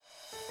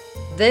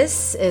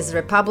This is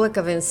Republic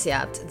of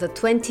INSEAD, the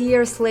 20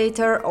 years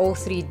later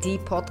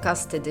O3D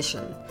podcast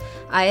edition.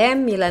 I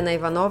am Milena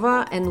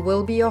Ivanova and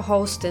will be your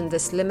host in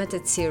this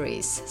limited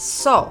series.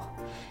 So,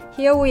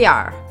 here we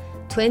are,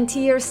 20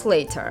 years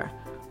later,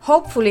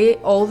 hopefully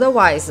all the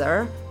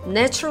wiser,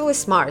 naturally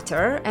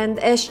smarter, and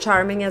as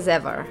charming as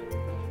ever.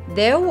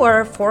 There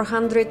were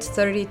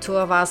 432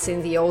 of us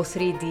in the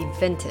O3D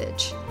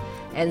vintage.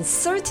 And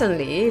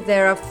certainly,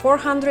 there are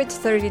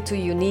 432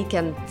 unique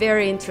and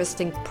very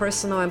interesting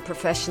personal and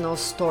professional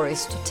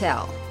stories to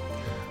tell.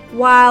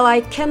 While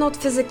I cannot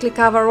physically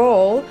cover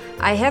all,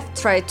 I have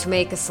tried to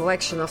make a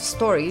selection of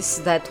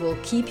stories that will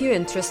keep you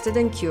interested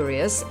and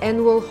curious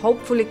and will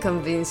hopefully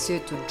convince you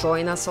to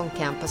join us on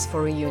campus for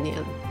a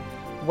reunion.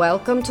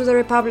 Welcome to the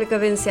Republic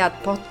of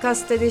INSEAD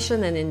podcast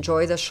edition and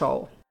enjoy the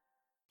show.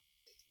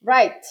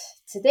 Right,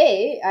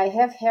 today I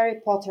have Harry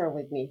Potter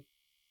with me.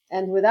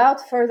 And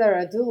without further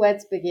ado,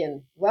 let's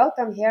begin.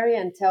 Welcome, Harry,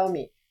 and tell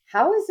me,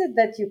 how is it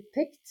that you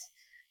picked,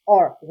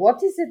 or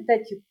what is it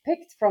that you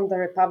picked from the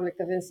Republic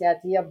of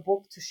INSEAD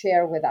book to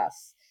share with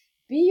us?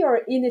 Be your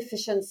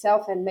inefficient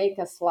self and make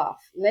us laugh.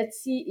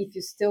 Let's see if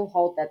you still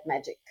hold that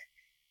magic.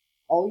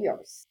 All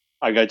yours.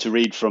 I'm going to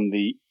read from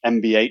the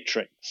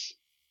MBAtrix.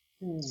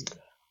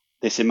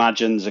 This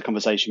imagines a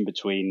conversation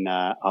between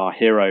our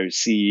hero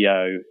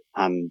CEO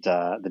and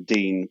the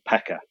Dean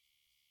Pekka.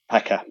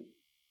 Pekka.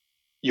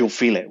 You'll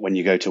feel it when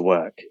you go to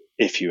work,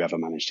 if you ever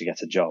manage to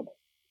get a job.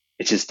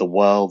 It is the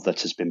world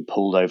that has been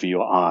pulled over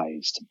your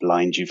eyes to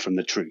blind you from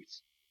the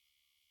truth.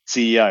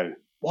 CEO,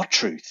 what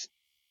truth?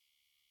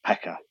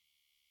 Pekka,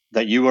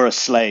 that you are a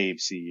slave,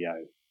 CEO.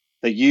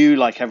 That you,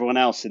 like everyone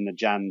else in the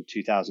Jan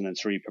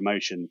 2003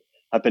 promotion,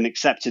 have been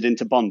accepted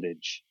into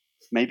bondage,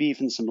 maybe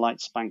even some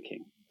light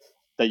spanking.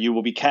 That you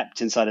will be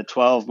kept inside a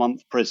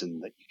 12-month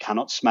prison that you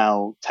cannot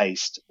smell,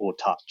 taste, or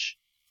touch.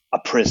 A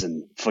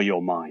prison for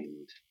your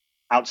mind.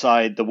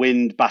 Outside, the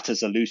wind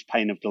batters a loose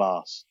pane of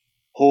glass.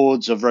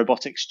 Hordes of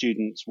robotic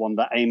students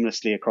wander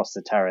aimlessly across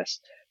the terrace,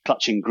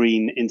 clutching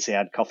green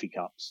INSEAD coffee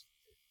cups.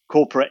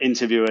 Corporate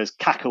interviewers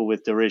cackle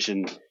with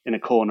derision in a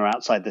corner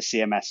outside the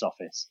CMS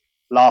office,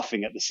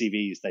 laughing at the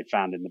CVs they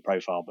found in the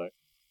profile book.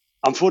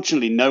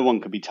 Unfortunately, no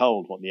one can be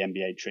told what the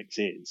MBAtrix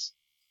is.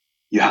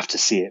 You have to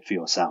see it for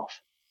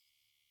yourself.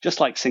 Just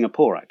like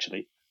Singapore,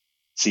 actually.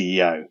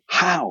 CEO,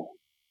 how?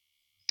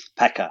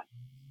 Pekka,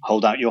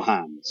 hold out your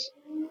hands.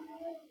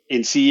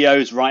 In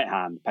CEO's right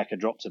hand, Pekka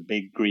drops a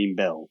big green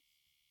bill.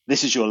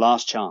 This is your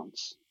last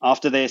chance.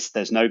 After this,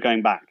 there's no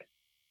going back.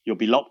 You'll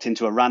be locked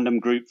into a random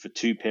group for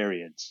 2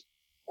 periods.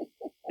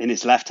 In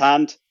his left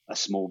hand, a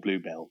small blue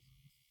bill.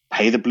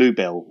 Pay the blue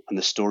bill and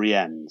the story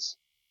ends.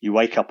 You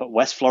wake up at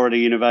West Florida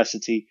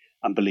University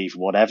and believe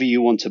whatever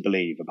you want to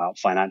believe about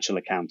financial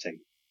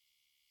accounting.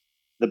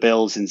 The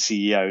bills in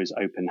CEO's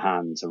open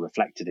hands are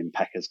reflected in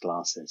Pekka's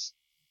glasses.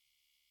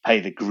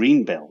 Pay the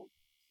green bill.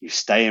 You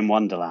stay in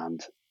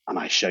Wonderland. And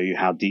I show you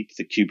how deep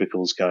the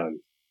cubicles go.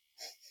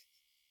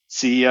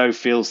 CEO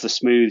feels the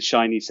smooth,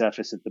 shiny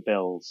surface of the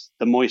bills,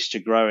 the moisture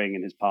growing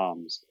in his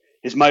palms.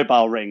 His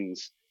mobile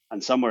rings,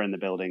 and somewhere in the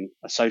building,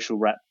 a social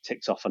rep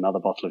ticks off another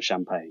bottle of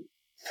champagne.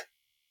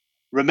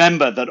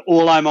 Remember that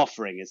all I'm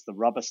offering is the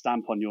rubber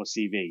stamp on your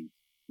CV,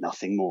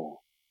 nothing more.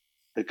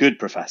 The good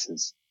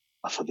professors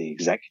are for the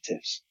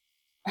executives.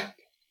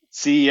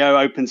 CEO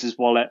opens his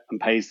wallet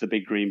and pays the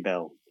big green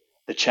bill.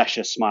 The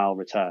Cheshire smile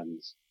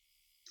returns.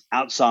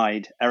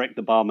 Outside, Eric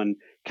the barman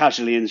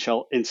casually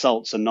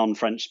insults a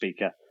non-French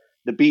speaker.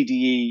 The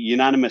BDE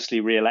unanimously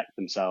re-elect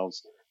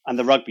themselves, and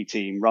the rugby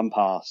team run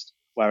past,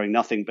 wearing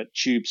nothing but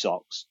tube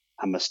socks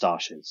and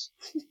moustaches.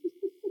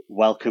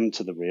 Welcome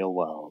to the real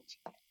world.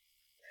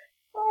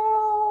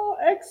 Oh,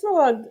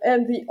 excellent.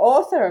 And the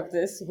author of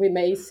this, we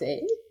may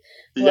say,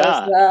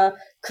 was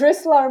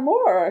Chris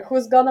Larmour,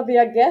 who's going to be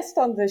a guest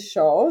on this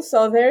show.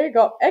 So there you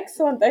go.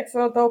 Excellent,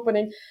 excellent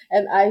opening.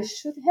 And I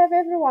should have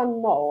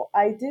everyone know,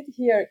 I did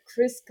hear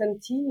Chris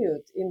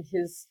continued in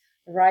his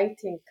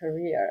writing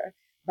career,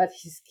 but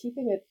he's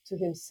keeping it to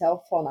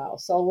himself for now.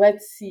 So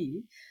let's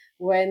see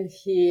when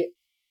he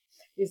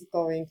is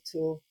going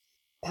to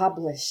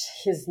publish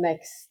his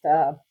next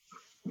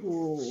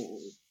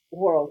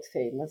world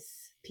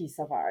famous piece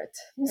of art.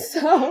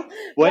 So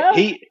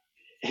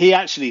he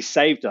actually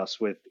saved us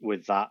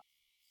with that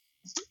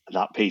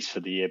piece for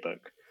the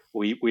yearbook.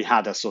 We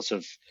had a sort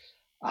of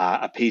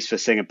a piece for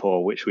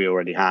Singapore which we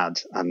already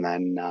had, and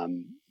then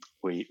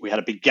we had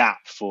a big gap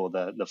for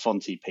the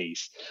Fonty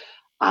piece,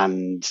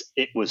 and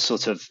it was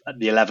sort of at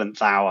the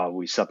 11th hour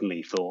we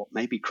suddenly thought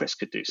maybe Chris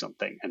could do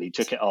something, and he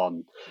took it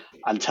on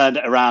and turned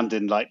it around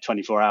in like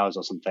 24 hours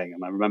or something.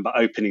 And I remember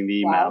opening the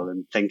email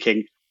and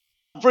thinking,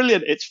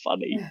 brilliant, it's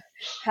funny.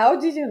 How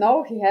did you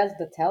know he has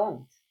the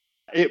talent?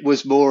 It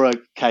was more a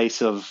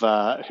case of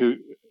who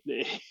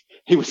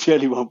he was the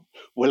only one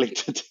willing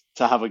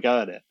to have a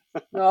go at it.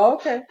 Oh,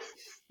 okay.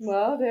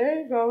 Well, there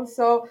you go.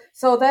 So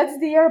that's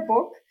the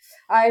yearbook.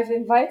 I've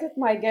invited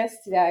my guest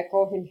today. I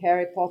call him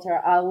Harry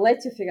Potter. I'll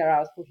let you figure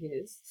out who he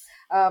is.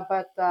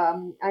 But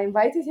I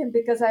invited him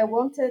because I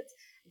wanted,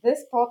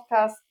 this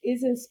podcast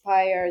is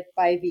inspired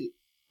by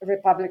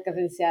Republic of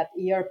INSEAD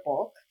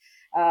yearbook.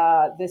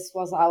 This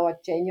was our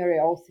January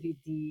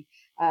 03D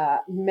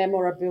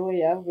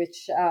memorabilia,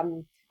 which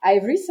I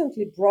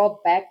recently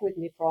brought back with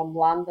me from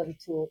London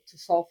to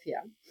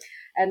Sofia.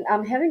 And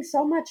I'm having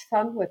so much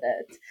fun with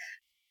it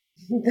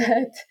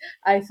that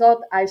I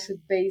thought I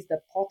should base the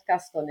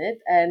podcast on it.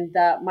 And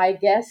my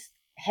guest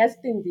has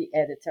been the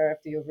editor of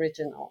the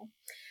original.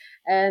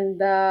 And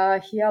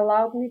he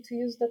allowed me to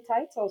use the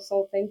title.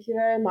 So thank you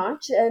very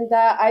much. And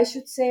I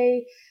should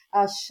say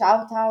a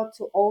shout out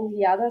to all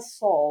the other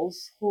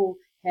souls who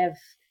have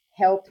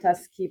helped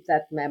us keep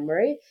that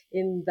memory.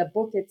 In the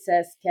book, it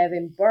says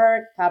Kevin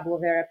Burke, Pablo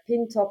Vera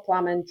Pinto,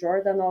 Plamen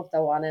Jordanov,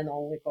 the one and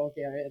only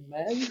Bulgarian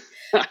man.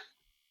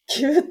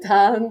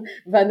 Kyutan,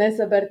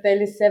 Vanessa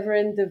Bertelli,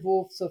 Severin De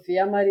Wolf,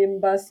 Sofia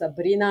Marimba,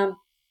 Sabrina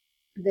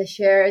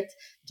Deschert,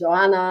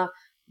 Joanna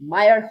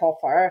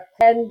Meyerhofer,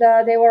 and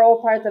they were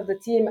all part of the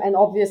team, and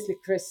obviously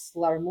Chris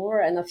Larmour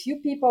and a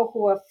few people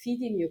who were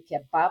feeding you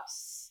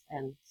kebabs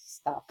and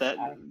stuff.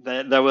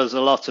 There was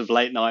a lot of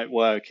late night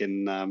work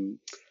in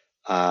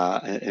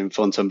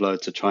Fontainebleau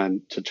to try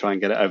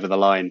and get it over the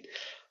line.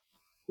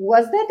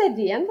 Was that at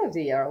the end of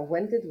the year, or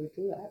when did we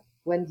do that?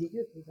 When did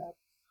you do that?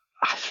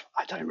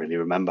 I don't really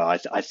remember.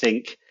 I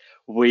think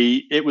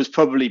it was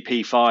probably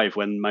P5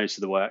 when most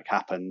of the work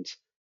happened,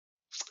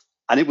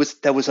 and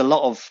there was a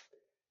lot of,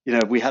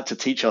 we had to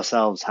teach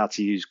ourselves how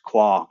to use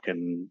Quark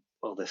and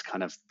all this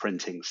kind of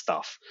printing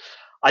stuff.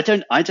 I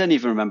don't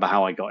even remember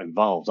how I got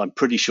involved. I'm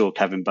pretty sure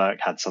Kevin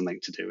Burke had something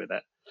to do with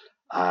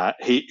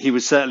it. He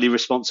was certainly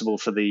responsible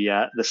for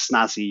the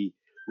snazzy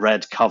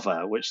red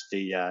cover, which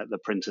the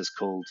printers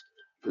called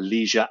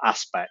Leisure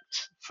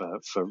Aspect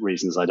for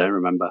reasons I don't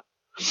remember.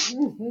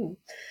 Mm-hmm.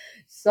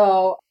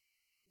 So,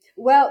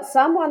 well,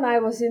 someone I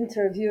was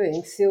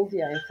interviewing,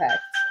 Sylvia, in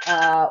fact,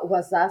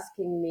 was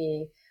asking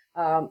me,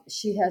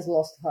 she has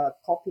lost her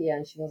copy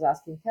and she was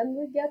asking, can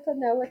we get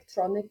an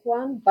electronic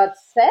one? But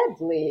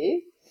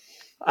sadly,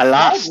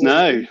 alas,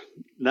 no,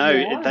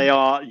 yeah. They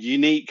are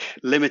unique,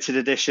 limited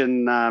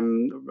edition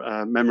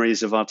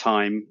memories of our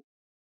time.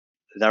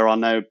 There are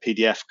no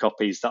PDF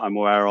copies that I'm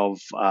aware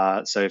of.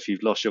 So if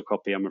you've lost your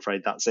copy, I'm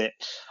afraid that's it.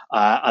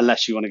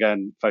 Unless you want to go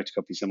and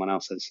photocopy someone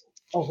else's.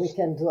 Oh, we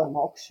can do an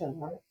auction,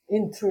 huh?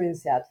 In true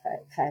INSEAD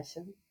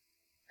fashion.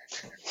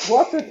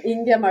 What would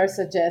Ingemar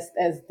suggest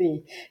as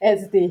the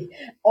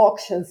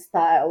auction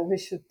style we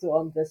should do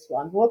on this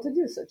one? What would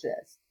you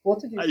suggest?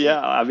 What would you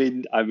Yeah, I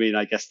mean,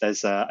 I guess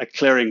there's a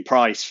clearing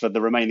price for the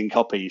remaining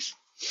copies.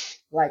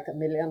 Like $1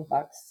 million.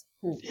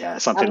 Yeah,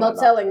 something. I'm not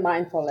selling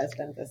mine for less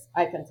than this.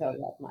 I can tell you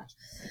that much.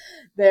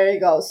 There you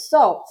go.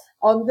 So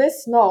on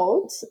this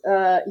note,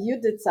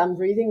 you did some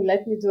reading.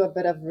 Let me do a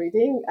bit of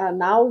reading.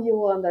 Now you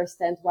will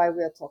understand why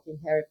we are talking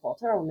Harry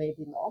Potter, or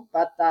maybe not.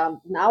 But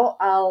now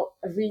I'll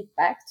read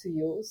back to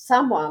you.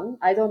 Someone,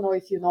 I don't know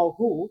if you know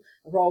who,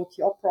 wrote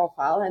your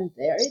profile, and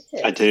there it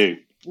is. I do.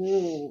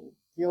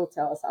 You'll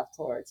tell us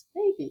afterwards,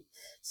 maybe.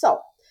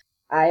 So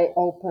I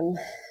open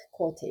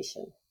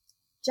quotation.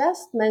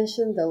 Just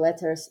mention the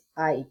letters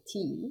IT,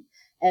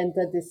 and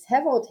the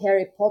disheveled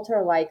Harry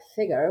Potter-like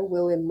figure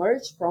will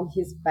emerge from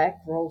his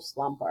back row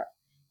slumber,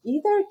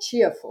 either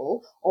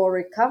cheerful or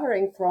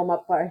recovering from a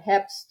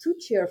perhaps too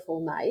cheerful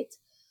night.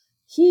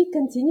 He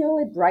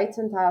continually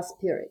brightened our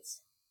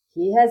spirits.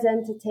 He has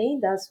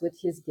entertained us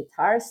with his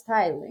guitar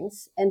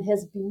stylings and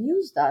has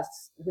bemused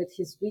us with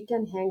his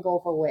weekend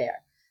hangover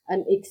wear,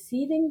 an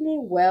exceedingly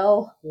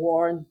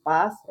well-worn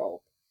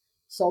bathrobe.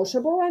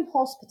 Sociable and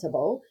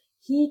hospitable,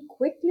 he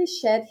quickly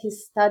shed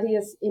his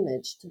studious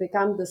image to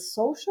become the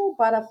social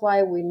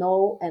butterfly we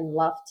know and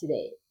love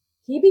today.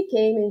 He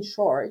became, in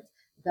short,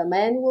 the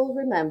man we'll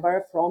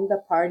remember from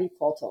the party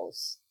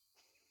photos.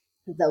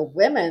 The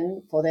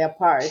women, for their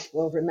part,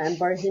 will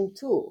remember him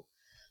too.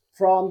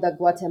 From the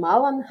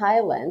Guatemalan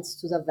highlands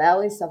to the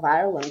valleys of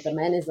Ireland, the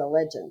man is a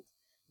legend.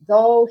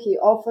 Though he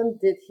often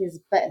did his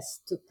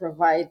best to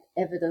provide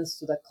evidence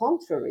to the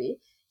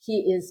contrary,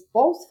 he is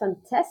both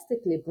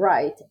fantastically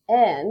bright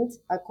and,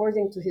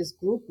 according to his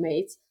group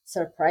mates,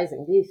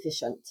 surprisingly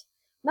efficient.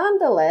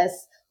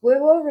 Nonetheless, we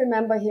will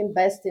remember him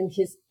best in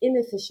his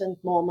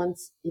inefficient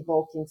moments,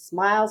 evoking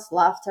smiles,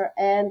 laughter,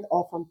 and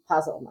often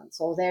puzzlement.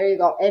 So there you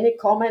go. Any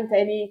comment,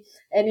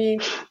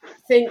 anything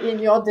in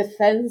your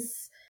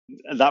defense?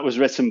 That was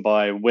written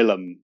by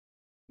Willem.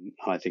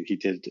 I think he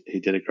did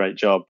a great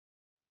job.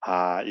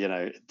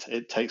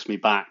 It takes me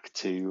back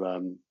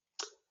to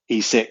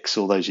E6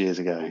 all those years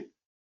ago.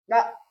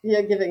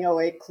 You're giving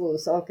away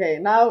clues. Okay,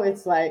 now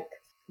it's like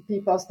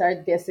people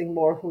start guessing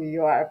more who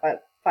you are,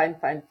 but fine.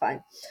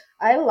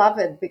 I love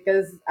it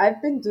because I've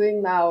done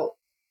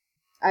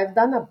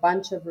a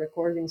bunch of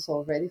recordings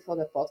already for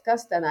the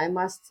podcast, and I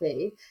must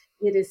say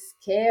it is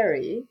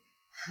scary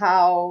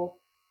how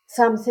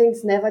some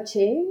things never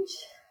change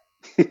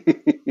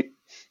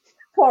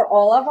for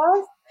all of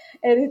us,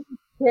 and it's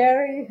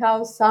scary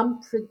how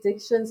some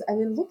predictions, I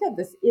mean, look at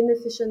this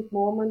inefficient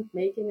moment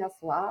making us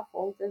laugh,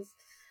 all this.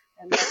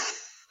 And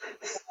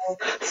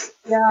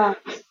yeah,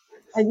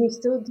 and you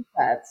still do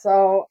that.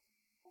 So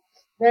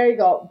there you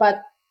go.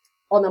 But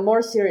on a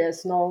more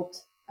serious note,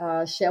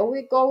 shall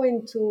we go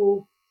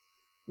into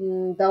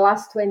the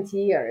last 20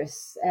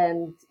 years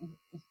and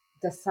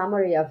the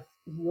summary of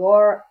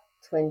your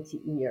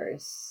 20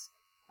 years?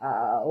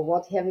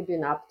 What have you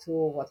been up to?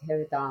 What have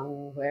you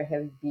done? Where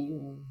have you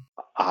been?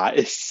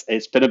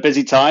 It's been a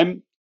busy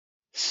time.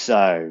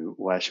 So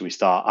where should we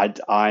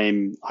start?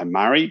 I'm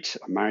married.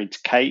 I'm married to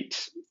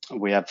Kate.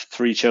 We have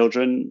 3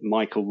 children: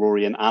 Michael,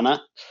 Rory, and Anna.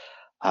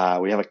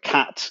 We have a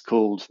cat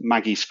called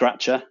Maggie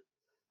Scratcher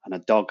and a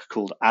dog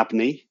called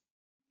Abney.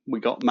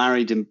 We got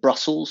married in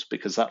Brussels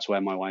because that's where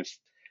my wife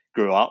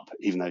grew up,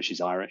 even though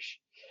she's Irish.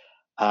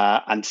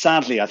 And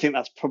sadly, I think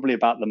that's probably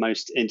about the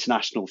most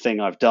international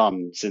thing I've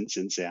done since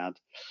INSEAD.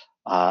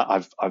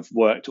 I've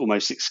worked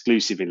almost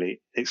exclusively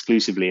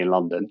in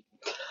London.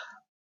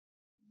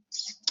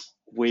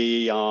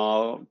 We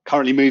are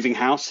currently moving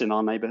house in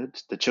our neighbourhood.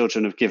 The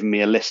children have given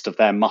me a list of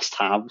their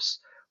must-haves,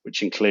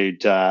 which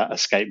include a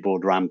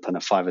skateboard ramp and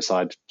a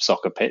 5-a-side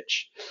soccer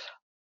pitch.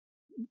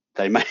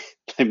 They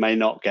may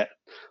not get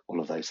all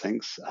of those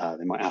things.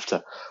 They might have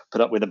to put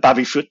up with a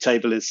baby-foot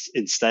table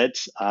instead.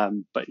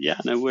 But yeah,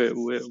 no,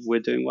 we're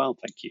doing well,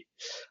 thank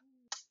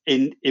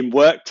you. In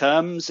work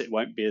terms, it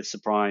won't be a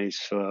surprise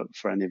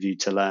for any of you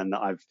to learn that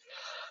I've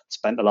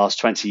spent the last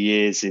 20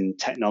 years in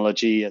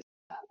technology as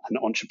an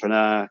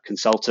entrepreneur,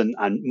 consultant,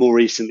 and more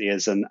recently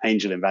as an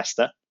angel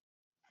investor.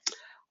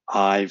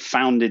 I've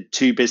founded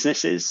 2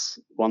 businesses,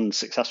 one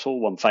successful,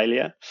 one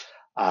failure,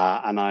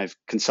 and I've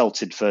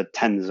consulted for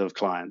tens of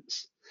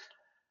clients.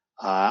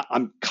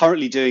 I'm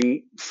currently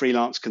doing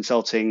freelance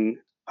consulting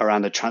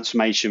around a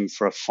transformation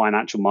for a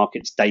financial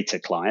markets data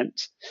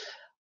client.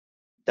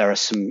 There are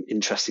some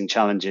interesting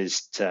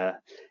challenges to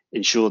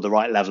ensure the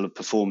right level of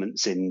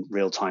performance in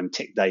real-time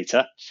tick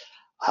data.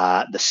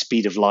 The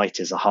speed of light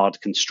is a hard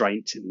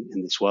constraint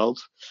in this world.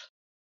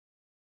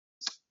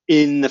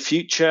 In the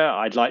future,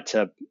 I'd like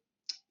to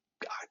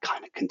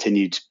kind of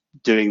continue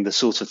doing the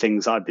sort of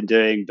things I've been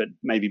doing, but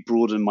maybe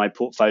broaden my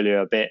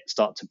portfolio a bit,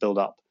 start to build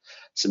up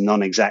some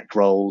non-exec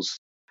roles.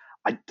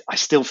 I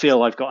still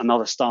feel I've got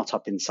another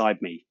startup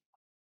inside me,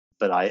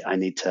 but I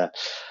need to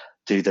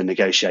do the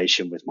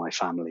negotiation with my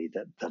family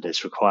that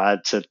is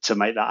required to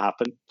make that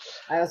happen.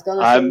 I was going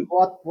to say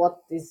what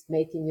is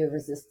making you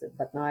resist it,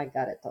 but now I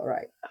got it. All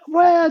right.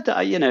 Well,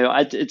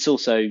 it's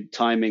also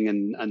timing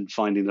and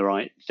finding the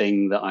right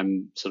thing that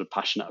I'm sort of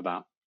passionate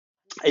about.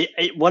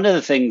 One of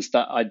the things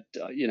that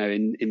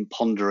in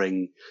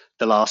pondering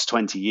the last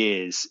 20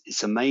 years,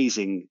 it's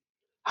amazing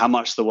how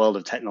much the world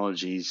of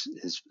technologies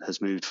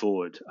has moved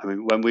forward. I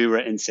mean, when we were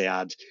at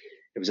INSEAD,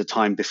 it was a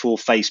time before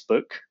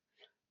Facebook,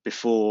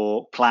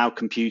 before cloud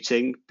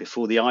computing,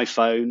 before the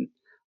iPhone,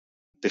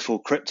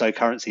 before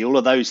cryptocurrency. All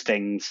of those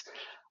things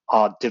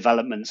are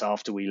developments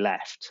after we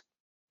left.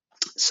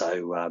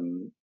 So, I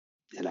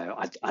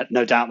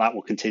no doubt that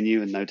will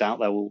continue, and no doubt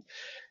there will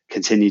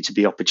continue to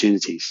be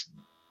opportunities.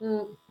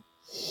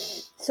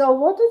 So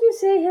what would you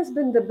say has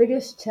been the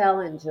biggest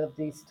challenge of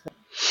these 20?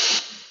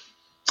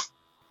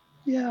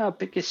 Yeah,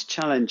 biggest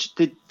challenge.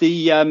 So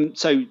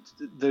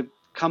the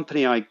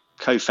company I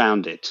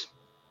co-founded,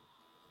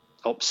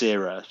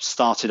 Opzera,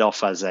 started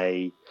off as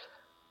the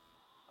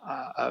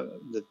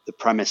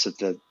premise of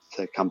the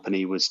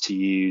company was to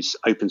use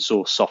open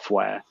source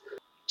software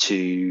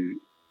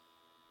to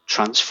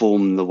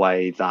transform the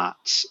way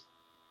that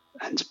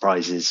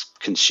enterprises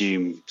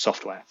consume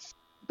software.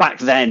 Back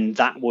then,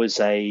 that was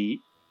a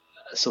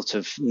sort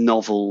of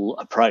novel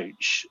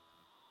approach.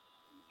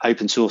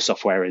 Open source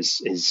software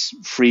is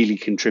freely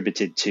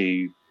contributed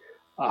to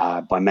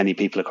by many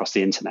people across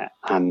the internet,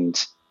 and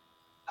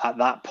at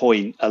that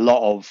point, a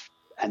lot of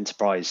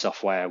enterprise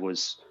software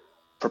was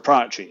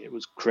proprietary. It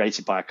was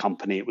created by a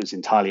company. It was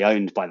entirely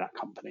owned by that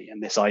company,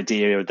 and this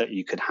idea that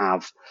you could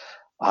have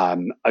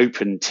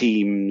open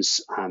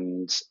teams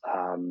and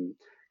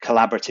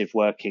collaborative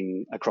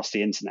working across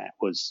the internet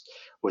was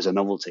a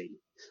novelty,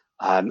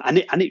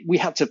 we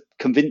had to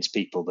convince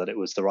people that it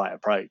was the right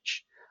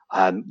approach.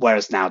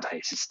 Whereas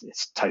nowadays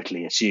it's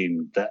totally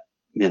assumed that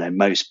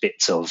most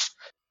bits of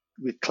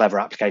clever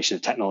application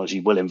of technology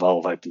will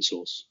involve open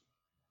source.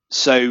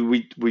 So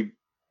we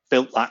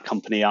built that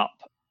company up.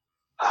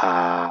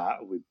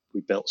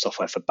 We built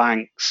software for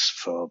banks,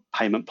 for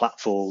payment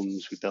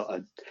platforms. We built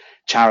a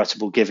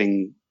charitable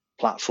giving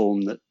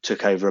platform that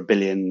took over £1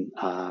 billion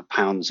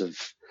of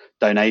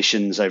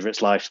donations over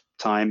its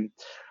lifetime.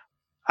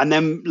 And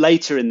then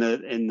later in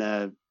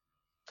the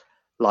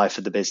life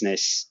of the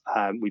business,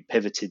 we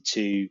pivoted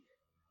to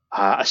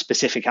a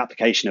specific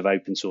application of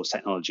open source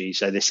technology.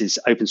 So this is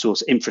open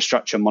source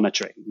infrastructure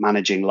monitoring,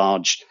 managing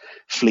large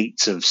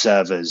fleets of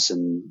servers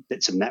and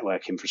bits of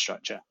network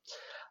infrastructure.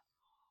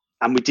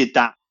 And we did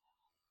that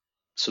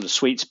sort of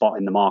sweet spot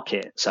in the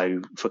market.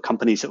 So for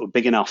companies that were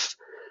big enough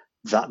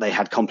that they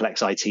had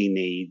complex IT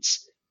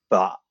needs,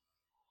 but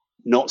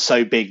not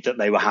so big that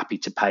they were happy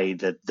to pay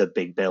the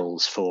big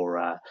bills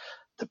for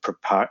the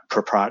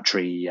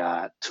proprietary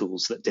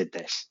tools that did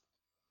this.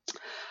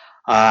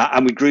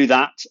 And we grew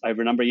that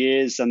over a number of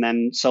years and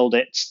then sold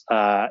it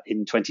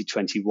in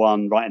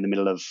 2021, right in the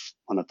middle of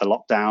one of the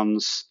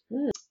lockdowns.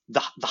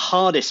 The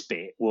hardest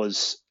bit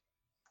was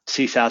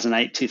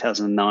 2008,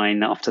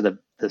 2009, after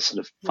the sort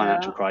of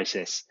financial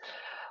crisis.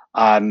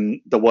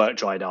 The work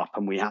dried up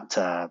and we had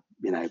to,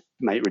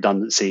 make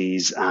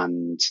redundancies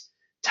and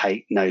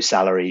take no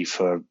salary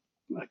for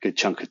a good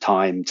chunk of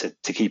time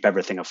to keep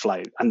everything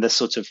afloat. And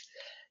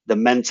the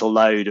mental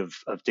load of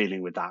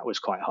dealing with that was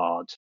quite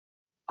hard.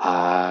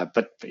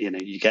 But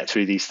you get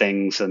through these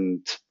things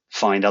and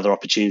find other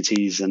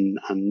opportunities, and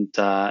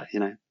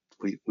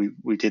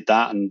we did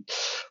that and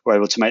were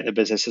able to make the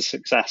business a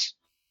success.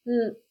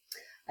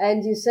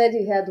 And you said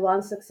you had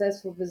one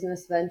successful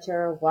business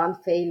venture, one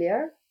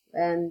failure,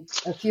 and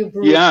a few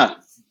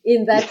bruises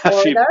in that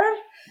order.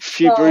 A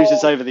few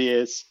bruises over the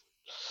years.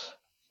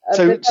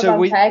 So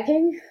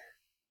unpacking.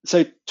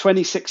 So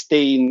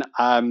 2016,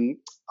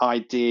 I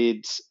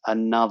did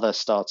another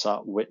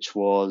startup, which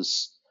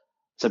was,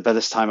 so by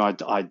this time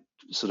I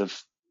sort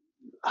of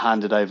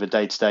handed over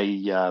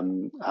day-to-day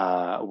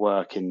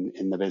work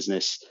in the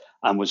business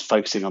and was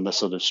focusing on the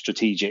sort of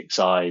strategic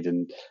side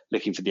and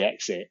looking for the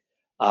exit,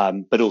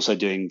 but also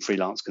doing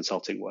freelance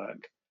consulting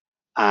work.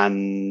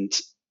 And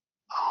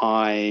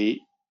I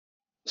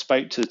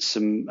spoke to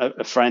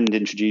a friend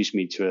introduced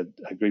me to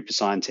a group of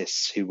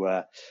scientists who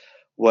were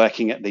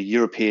working at the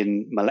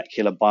European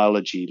Molecular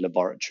Biology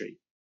Laboratory.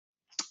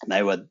 And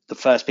they were the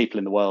first people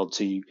in the world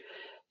to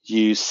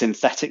use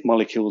synthetic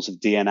molecules of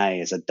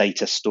DNA as a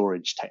data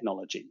storage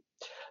technology.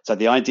 So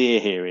the idea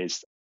here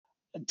is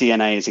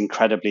DNA is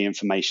incredibly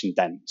information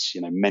dense,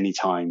 many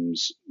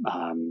times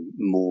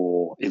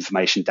more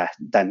information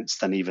dense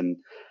than even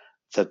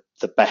the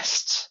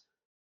best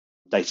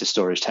data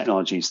storage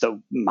technologies that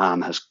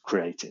man has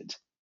created.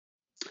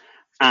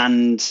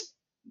 And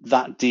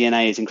that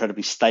DNA is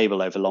incredibly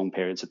stable over long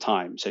periods of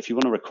time. So if you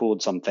want to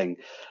record something,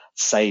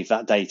 save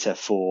that data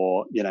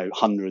for,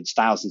 hundreds,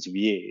 thousands of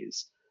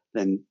years,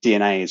 then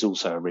DNA is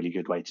also a really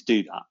good way to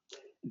do that.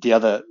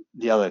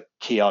 The other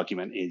key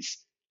argument is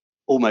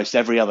almost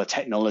every other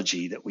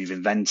technology that we've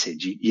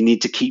invented, you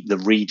need to keep the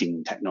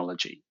reading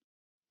technology.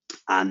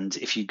 And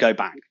if you go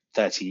back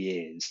 30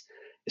 years,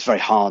 it's very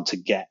hard to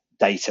get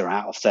data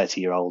out of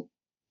 30-year-old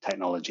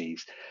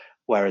technologies.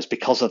 Whereas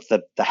because of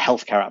the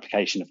healthcare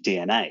application of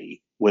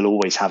DNA, we'll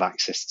always have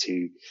access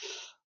to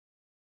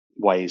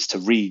ways to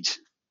read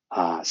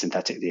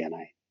synthetic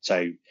DNA.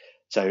 So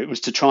it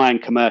was to try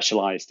and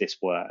commercialize this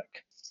work.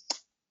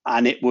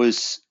 And it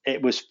was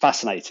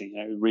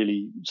fascinating,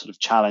 really sort of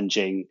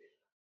challenging.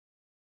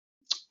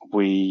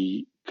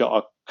 We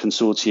got a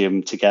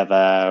consortium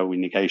together. We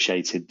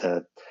negotiated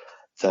the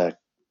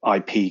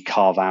IP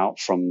carve out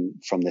from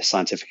this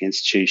scientific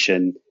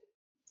institution,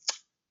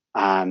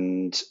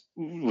 and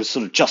was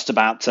sort of just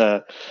about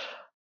to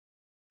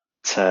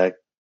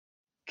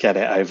get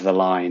it over the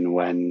line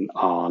when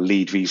our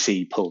lead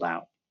VC pulled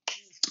out.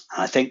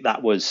 And I think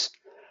that was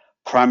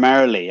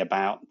primarily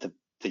about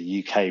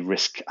the UK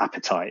risk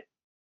appetite.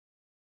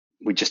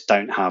 We just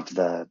don't have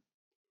the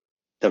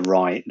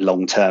right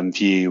long-term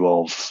view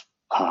of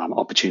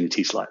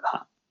opportunities like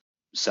that.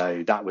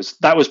 So that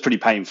was pretty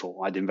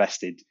painful. I'd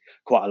invested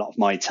quite a lot of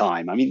my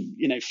time. I mean,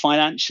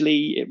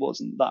 financially it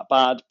wasn't that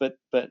bad, but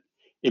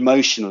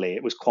emotionally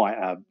it was quite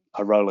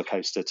a roller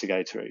coaster to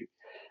go through.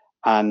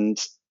 And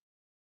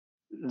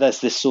there's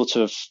this sort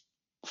of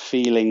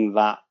feeling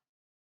that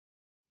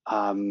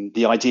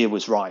the idea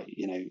was right.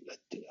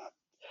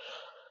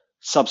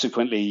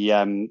 Subsequently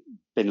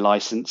been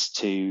licensed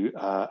to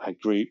a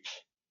group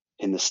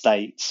in the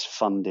States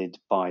funded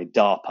by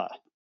DARPA.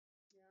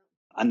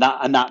 And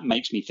that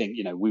makes me think,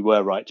 we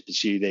were right to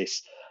pursue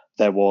this.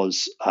 There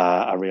was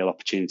a real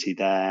opportunity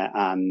there,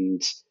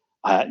 and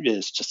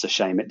it's just a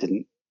shame it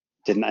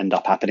didn't end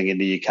up happening in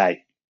the UK.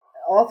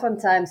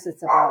 Oftentimes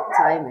it's about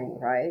timing,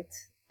 right?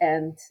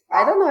 And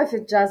I don't know if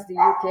it's just the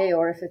UK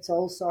or if it's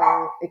also,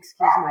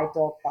 excuse my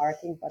dog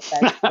barking, but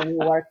that's when you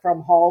work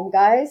from home,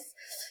 guys.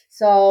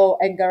 So,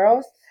 and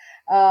girls.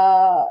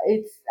 I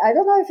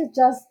don't know if it's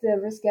just the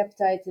risk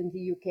appetite in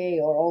the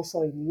UK or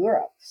also in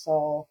Europe.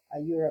 So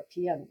a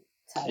European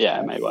type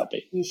it may well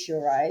be issue,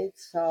 right?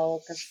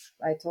 So, because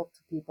I talk to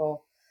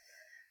people,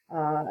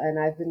 and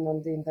I've been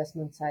on the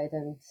investment side,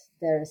 and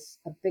there's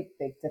a big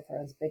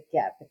difference, big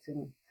gap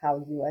between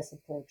how US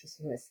approaches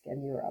risk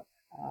and Europe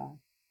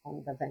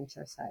on the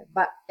venture side.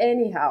 But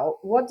anyhow,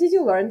 what did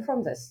you learn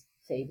from this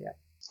failure?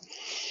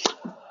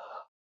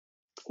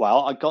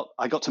 Well,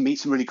 I got to meet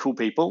some really cool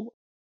people.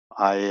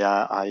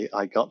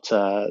 I got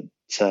to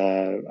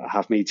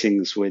have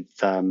meetings with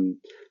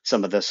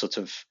some of the sort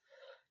of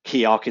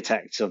key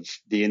architects of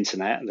the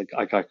internet,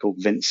 a guy called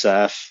Vint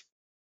Cerf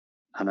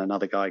and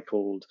another guy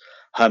called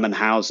Herman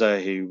Hauser,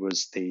 who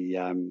was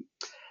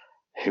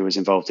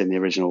involved in the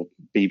original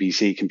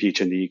BBC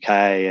computer in the UK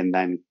and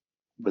then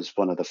was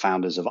one of the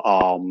founders of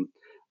ARM.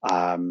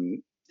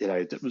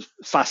 It was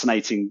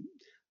fascinating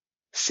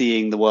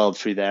seeing the world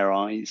through their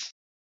eyes.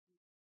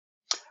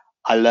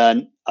 I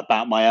learned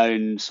about my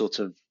own sort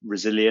of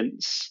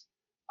resilience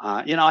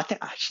I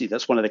think actually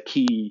that's one of the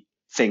key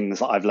things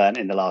that I've learned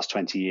in the last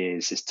 20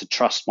 years is to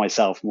trust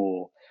myself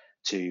more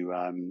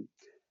to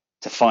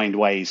find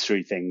ways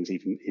through things,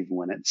 even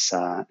when it's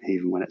a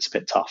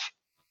bit tough.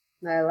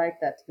 I like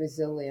that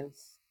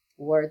resilience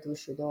word. We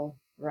should all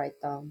write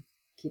down,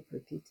 keep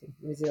repeating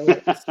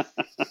resilience.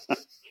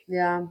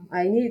 Yeah,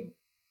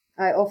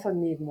 I often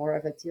need more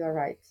of it. You're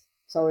right.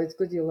 So it's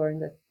good you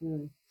learned it.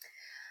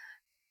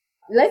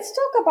 Let's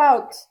talk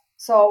about,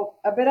 so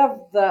a bit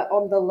of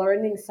on the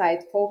learning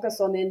side,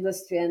 focus on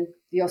industry and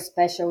your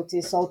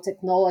specialty. So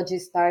technology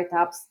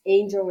startups,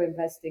 angel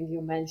investing,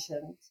 you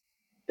mentioned.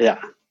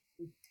 Yeah.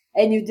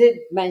 And you did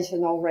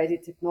mention already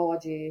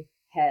technology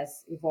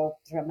has evolved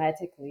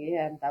dramatically,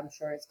 and I'm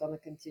sure it's going to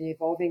continue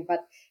evolving.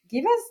 But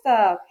give us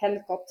the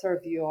helicopter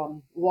view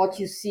on what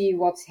you see,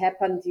 what's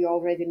happened. You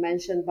already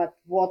mentioned, but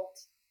what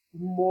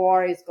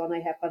more is going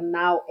to happen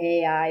now?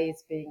 AI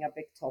is being a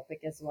big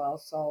topic as well.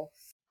 So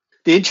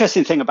The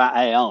interesting thing about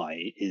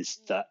AI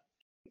is that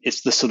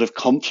it's the sort of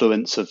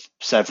confluence of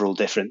several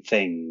different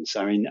things.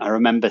 I mean, I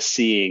remember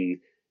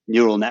seeing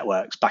neural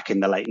networks back in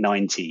the late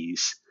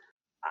 90s,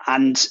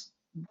 and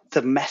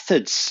the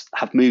methods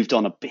have moved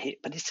on a bit,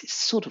 but it's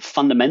sort of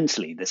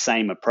fundamentally the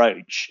same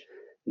approach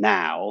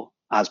now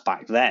as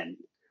back then.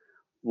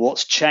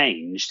 What's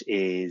changed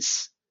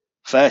is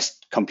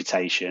first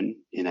computation,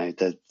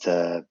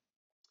 the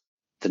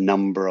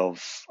number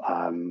of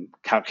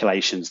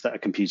calculations that a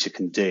computer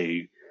can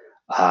do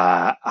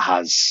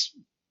has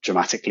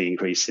dramatically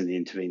increased in the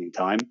intervening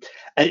time.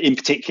 In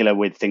particular,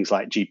 with things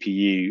like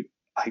GPU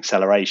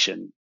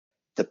acceleration,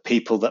 the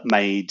people that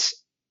made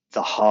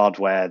the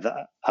hardware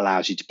that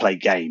allows you to play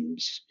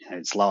games,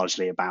 it's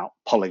largely about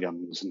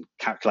polygons and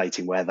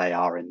calculating where they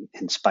are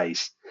in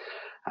space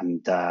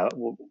and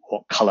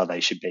what color they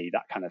should be,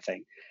 that kind of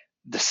thing.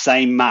 The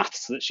same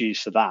maths that's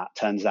used for that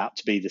turns out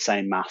to be the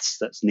same maths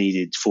that's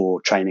needed for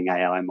training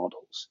AI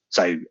models.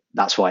 So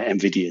that's why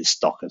NVIDIA's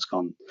stock has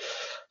gone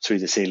through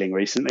the ceiling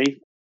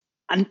recently.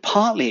 And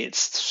partly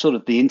it's sort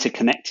of the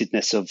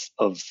interconnectedness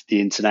of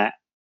the internet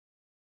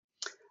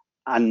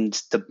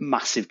and the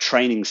massive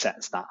training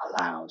sets that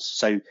allows.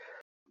 So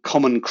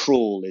Common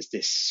Crawl is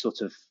this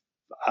sort of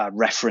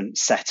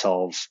reference set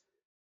of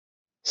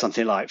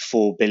something like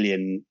 4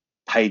 billion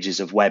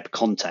pages of web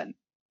content.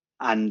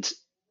 And,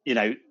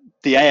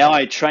 the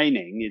AI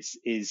training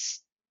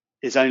is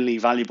only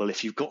valuable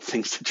if you've got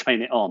things to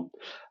train it on.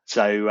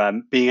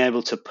 So being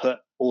able to put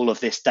all of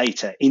this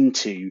data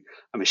into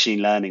a machine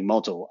learning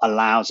model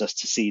allows us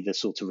to see the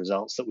sort of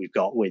results that we've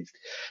got with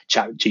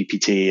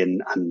ChatGPT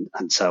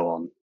and so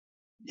on.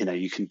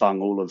 You can bung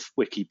all of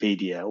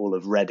Wikipedia, all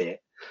of Reddit,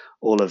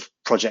 all of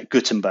Project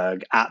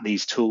Gutenberg at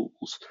these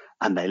tools,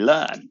 and they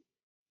learn.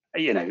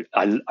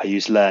 I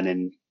use learn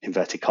in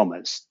inverted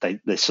commas. They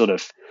sort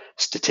of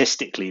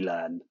statistically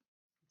learn,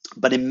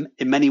 but in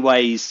many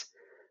ways,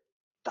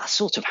 that's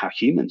sort of how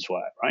humans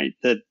work, right?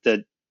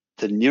 The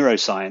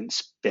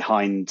neuroscience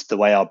behind the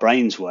way our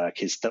brains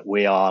work is that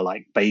we are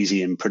like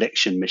Bayesian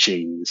prediction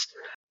machines.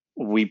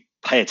 We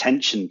pay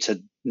attention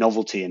to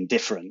novelty and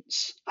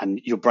difference,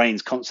 and your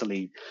brain's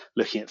constantly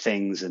looking at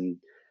things and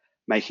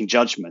making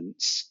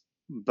judgments,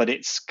 but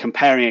it's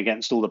comparing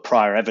against all the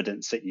prior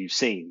evidence that you've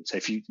seen. So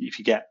if you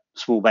get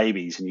small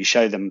babies and you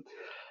show them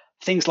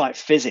things like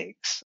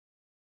physics,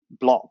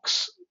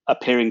 blocks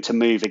appearing to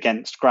move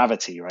against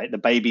gravity, right? The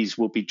babies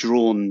will be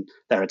drawn,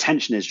 their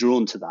attention is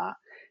drawn to that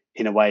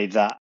in a way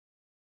that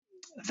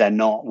they're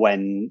not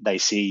when they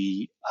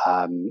see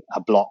a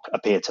block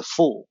appear to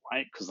fall,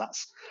 right? Because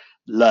that's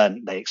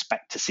learned, they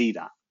expect to see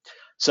that.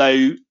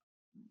 So,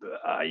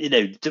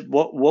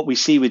 what we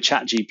see with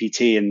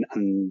ChatGPT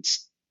and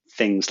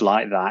things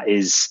like that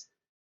is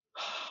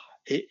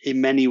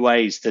in many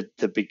ways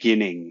the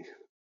beginning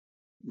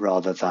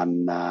rather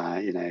than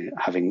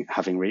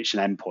having reached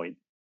an endpoint.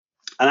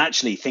 And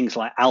actually things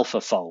like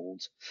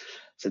AlphaFold.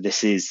 So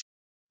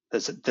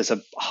there's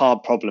a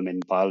hard problem in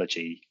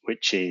biology,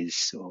 which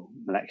is, or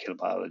molecular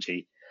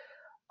biology,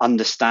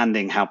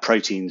 understanding how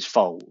proteins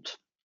fold.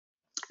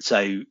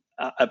 So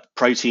a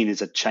protein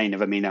is a chain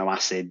of amino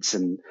acids,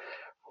 and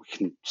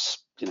we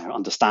can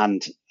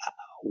understand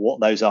what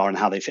those are and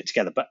how they fit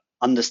together. But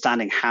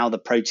understanding how the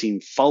protein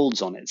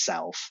folds on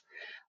itself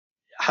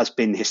has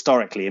been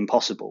historically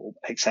impossible,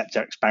 except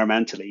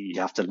experimentally. You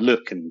have to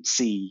look and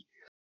see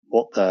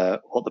what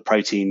the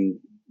protein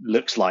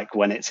looks like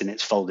when it's in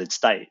its folded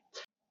state.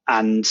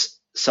 And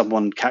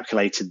someone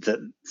calculated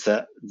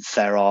that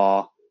there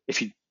are,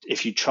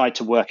 if you try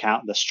to work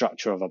out the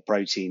structure of a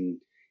protein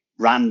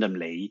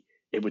randomly,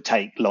 it would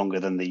take longer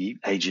than the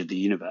age of the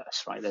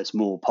universe, right? There's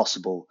more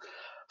possible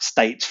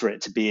states for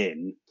it to be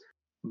in.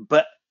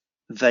 But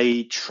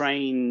they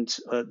trained,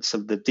 so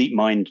the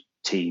DeepMind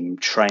team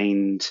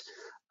trained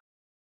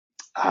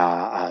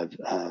a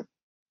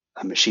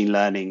machine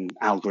learning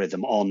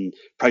algorithm on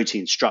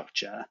protein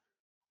structure,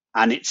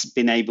 and it's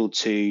been able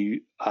to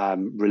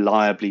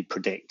reliably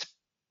predict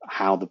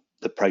how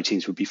the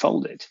proteins would be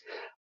folded.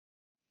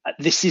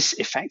 This is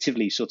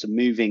effectively sort of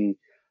moving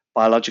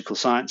biological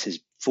sciences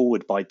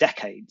forward by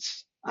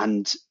decades.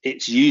 And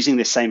it's using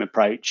the same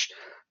approach.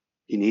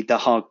 You need the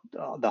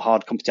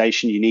hard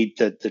computation, you need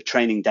the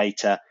training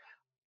data,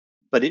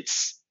 but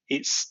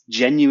it's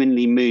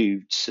genuinely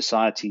moved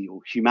society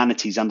or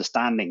humanity's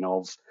understanding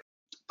of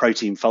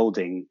protein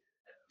folding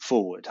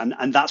forward.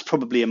 And that's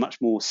probably a much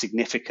more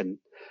significant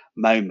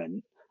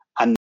moment.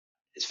 And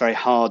it's very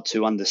hard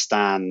to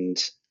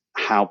understand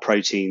how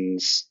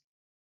proteins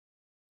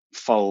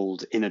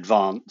fold in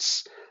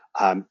advance.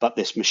 But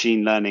this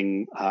machine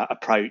learning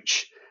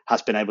approach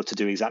has been able to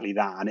do exactly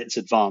that. And it's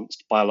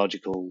advanced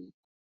biological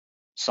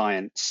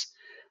science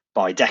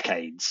by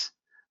decades.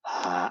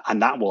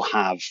 And that will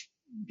have,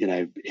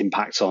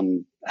 impacts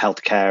on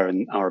healthcare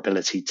and our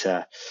ability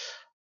to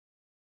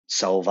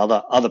solve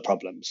other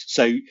problems.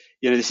 So,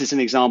 this is an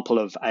example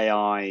of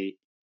AI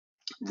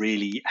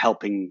really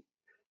helping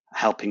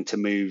to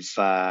move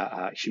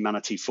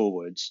humanity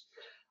forwards.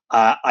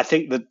 I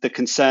think that the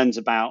concerns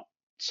about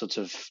sort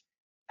of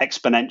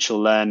exponential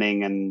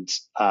learning and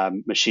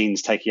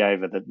machines taking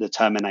over, the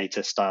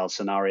Terminator style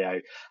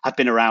scenario, have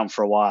been around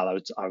for a while.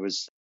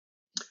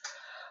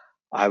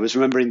 I was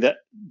remembering that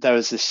there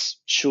was this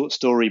short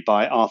story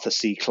by Arthur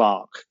C.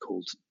 Clarke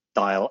called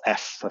Dial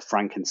F for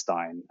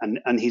Frankenstein,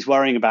 and he's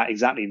worrying about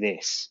exactly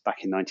this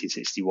back in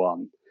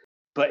 1961.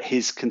 But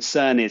his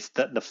concern is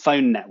that the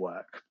phone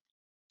network,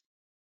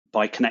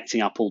 by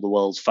connecting up all the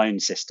world's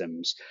phone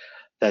systems,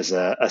 there's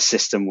a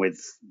system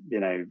with,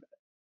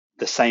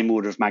 the same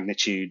order of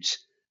magnitude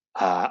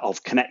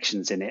of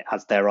connections in it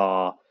as there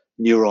are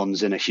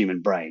neurons in a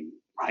human brain,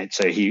 right?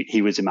 So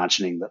he was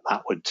imagining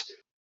that would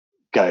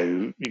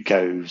go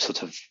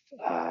sort of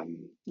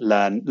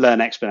learn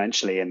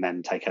exponentially and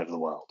then take over the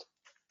world.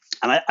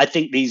 And I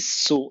think these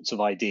sorts of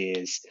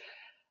ideas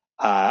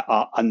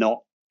are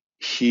not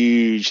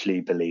hugely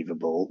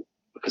believable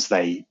because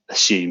they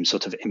assume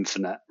sort of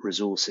infinite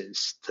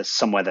resources.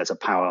 There's a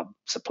power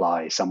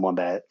supply,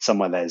 somewhere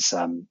there's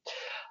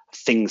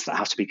things that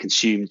have to be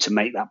consumed to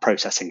make that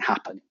processing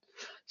happen.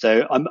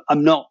 So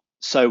I'm not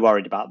so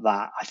worried about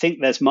that. I think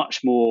there's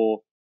much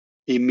more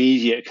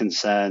immediate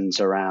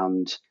concerns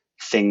around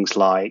things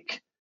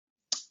like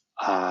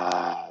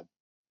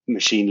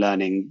machine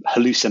learning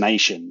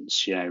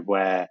hallucinations,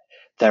 where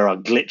there are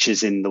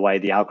glitches in the way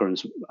the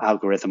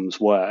algorithms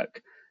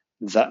work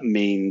that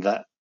mean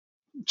that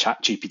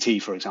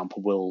ChatGPT, for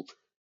example, will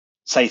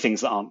say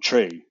things that aren't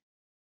true,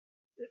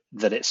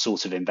 that it's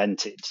sort of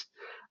invented.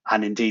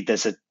 And indeed,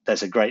 there's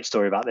a great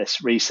story about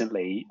this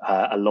recently.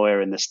 A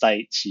lawyer in the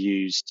States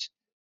used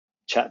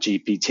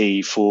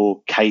ChatGPT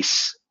for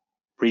case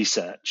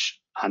research,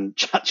 and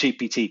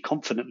ChatGPT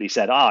confidently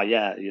said,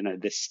 yeah,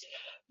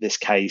 this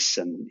case.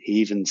 And he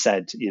even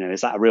said,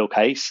 is that a real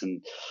case?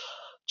 And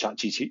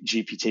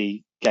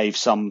ChatGPT gave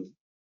some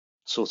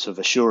sort of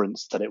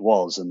assurance that it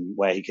was and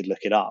where he could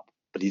look it up,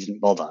 but he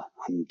didn't bother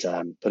and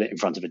put it in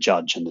front of a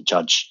judge. And the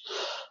judge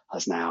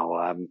has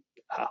now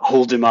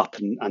hauled him up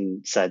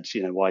and said,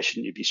 why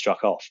shouldn't you be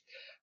struck off?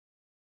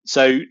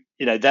 So,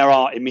 there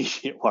are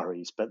immediate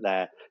worries, but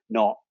they're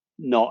not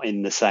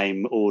in the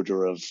same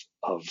order of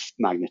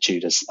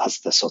magnitude as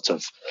the sort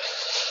of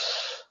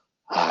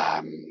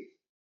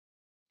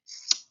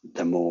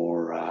the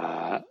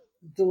more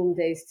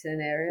doomsday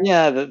scenario.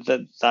 Yeah,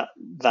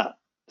 that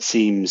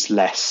seems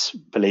less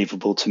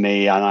believable to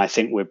me, and I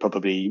think we're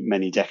probably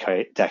many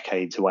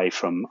decades away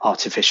from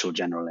artificial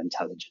general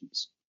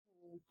intelligence.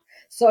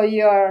 So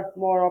you're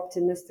more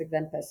optimistic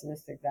than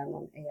pessimistic than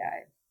on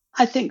AI?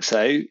 I think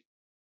so.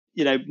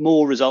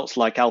 More results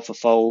like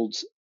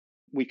AlphaFold,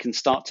 we can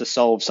start to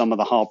solve some of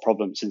the hard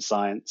problems in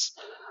science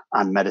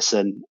and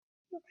medicine.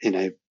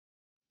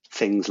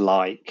 Things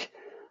like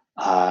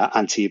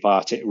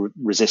antibiotic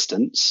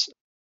resistance.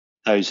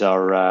 That's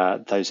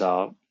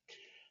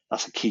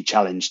a key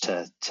challenge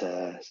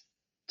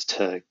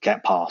to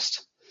get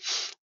past.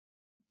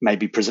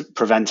 Maybe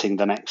preventing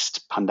the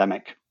next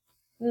pandemic.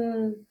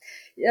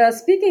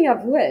 Speaking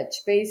of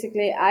which,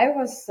 basically, I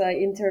was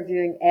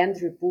interviewing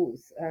Andrew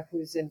Booth,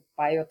 who's in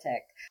biotech,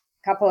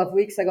 a couple of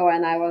weeks ago,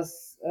 and I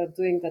was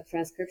doing the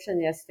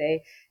transcription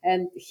yesterday,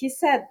 and he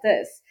said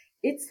this: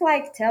 it's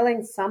like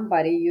telling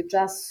somebody you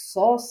just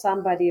saw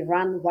somebody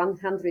run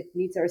 100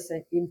 meters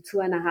in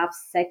 2.5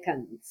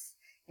 seconds,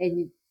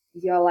 and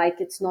you're like,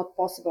 it's not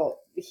possible.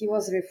 He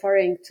was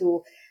referring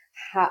to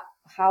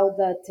how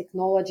the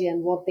technology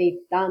and what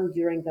they've done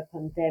during the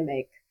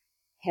pandemic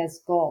has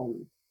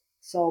gone.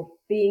 So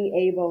being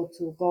able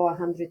to go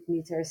 100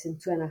 meters in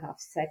 2.5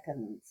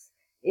 seconds,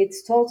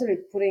 it's totally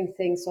putting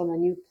things on a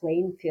new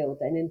playing field.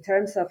 And in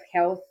terms of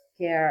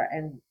healthcare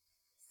and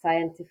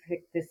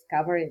scientific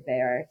discovery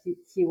there,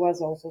 he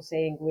was also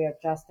saying we are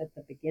just at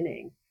the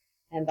beginning.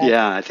 And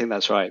yeah, I think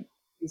that's right.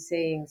 He's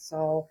saying,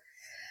 so,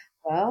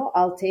 well,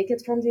 I'll take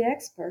it from the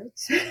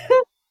experts.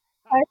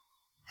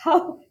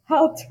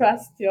 I'll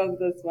trust you on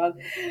this one.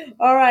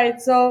 All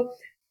right. So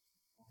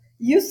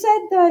you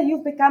said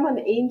you've become an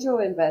angel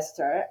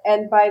investor.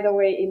 And by the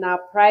way, in our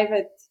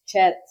private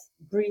chat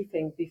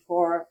briefing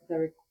before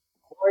the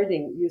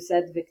recording, you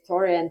said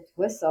Victoria and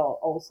Twistle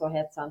also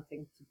had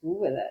something to do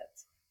with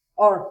it,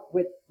 or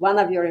with one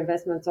of your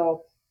investments.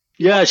 So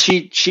Yeah,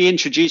 she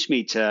introduced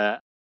me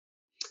to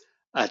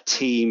a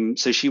team.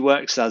 So she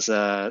works as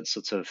a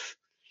sort of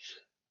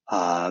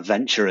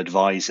venture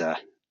advisor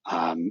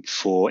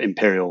for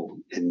Imperial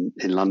in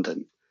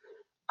London,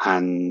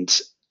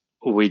 and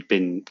we'd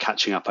been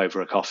catching up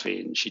over a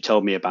coffee, and she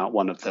told me about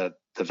one of the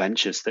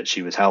ventures that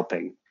she was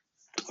helping,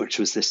 which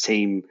was this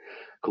team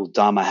called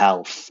Dharma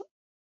Health,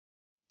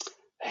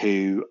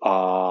 who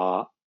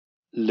are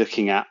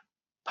looking at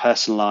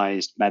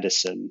personalized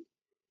medicine,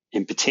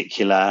 in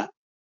particular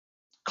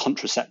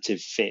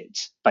contraceptive fit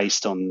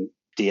based on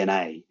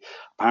DNA.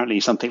 Apparently,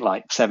 something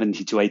like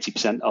 70 to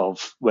 80%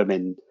 of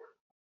women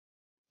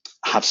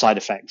have side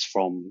effects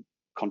from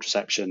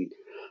contraception,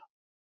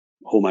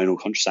 hormonal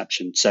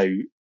contraception. So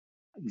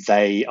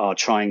they are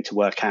trying to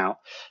work out,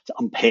 to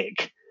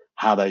unpick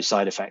how those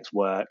side effects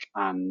work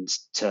and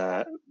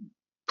to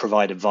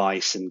provide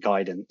advice and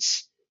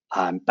guidance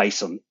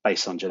based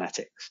on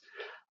genetics.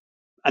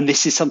 And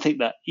this is something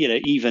that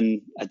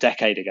even a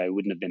decade ago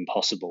wouldn't have been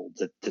possible.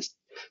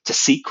 To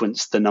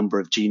sequence the number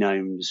of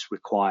genomes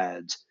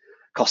required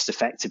cost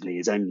effectively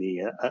is only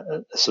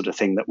a sort of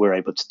thing that we're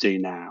able to do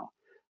now.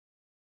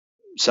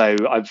 So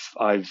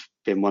I've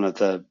been one of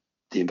the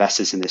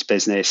investors in this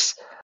business.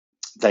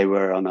 They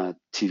were on a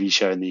TV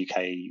show in the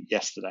UK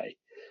yesterday,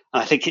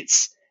 and I think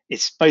it's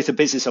both a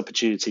business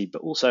opportunity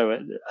but also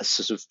a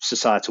sort of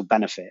societal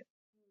benefit.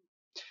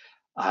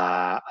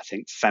 I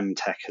think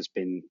femtech has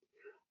been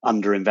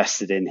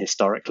underinvested in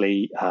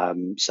historically,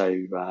 so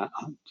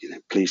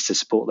pleased to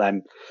support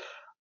them.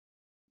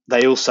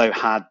 They also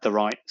had the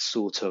right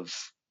sort of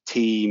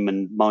team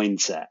and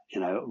mindset.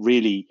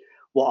 Really,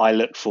 what I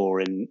look for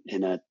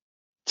in a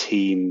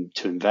team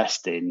to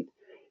invest in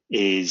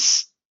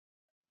is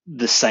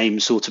the same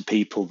sort of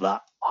people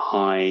that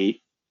I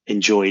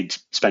enjoyed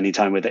spending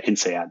time with at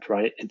INSEAD.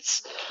 Right?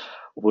 It's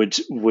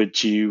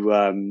would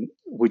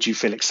you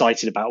feel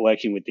excited about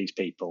working with these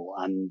people?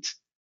 And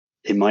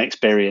in my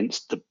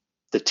experience,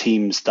 the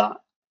teams that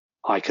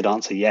I could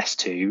answer yes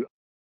to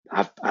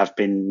have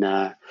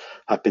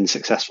been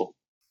successful.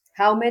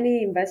 How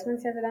many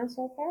investments have you done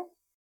so far?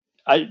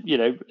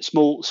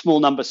 Small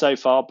number so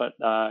far, but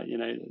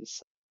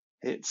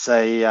it's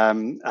a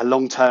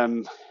long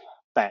term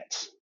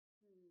bet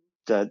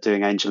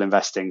doing angel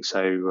investing.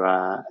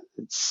 So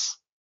it's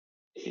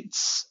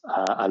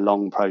a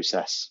long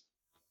process.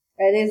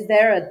 And is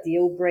there a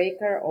deal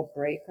breaker or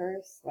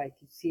breakers? Like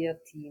you see a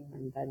team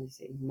and then you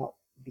say no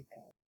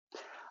because.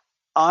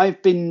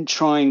 I've been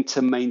trying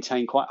to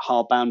maintain quite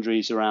hard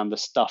boundaries around the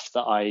stuff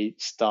that I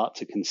start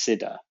to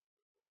consider.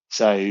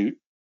 So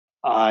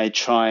I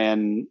try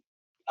and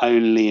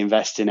only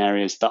invest in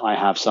areas that I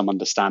have some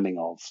understanding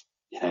of,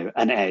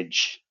 an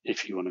edge,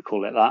 if you want to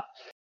call it that.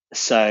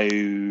 So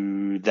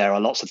there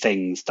are lots of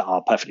things that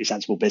are perfectly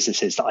sensible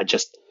businesses that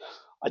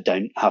I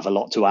don't have a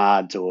lot to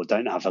add or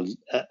don't have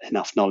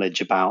enough knowledge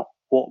about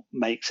what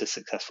makes a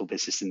successful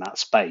business in that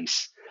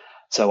space.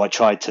 So I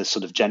try to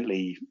sort of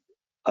gently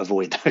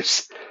avoid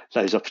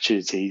those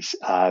opportunities.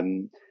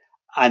 And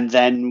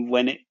then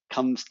when it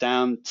comes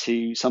down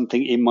to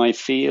something in my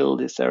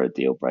field, is there a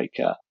deal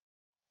breaker?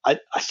 I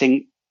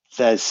think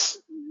there's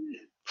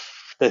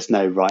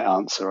no right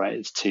answer, right?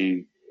 It's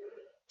too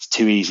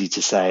easy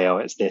to say, oh,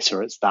 it's this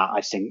or it's that.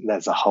 I think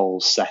there's a whole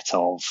set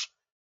of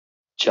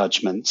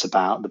judgments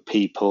about the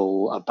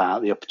people,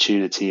 about the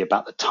opportunity,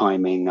 about the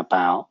timing,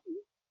 about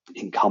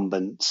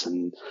incumbents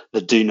and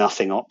the do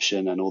nothing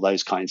option and all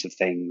those kinds of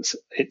things.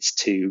 It's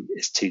too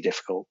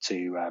difficult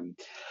to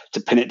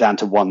pin it down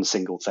to one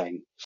single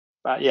thing.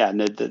 But yeah,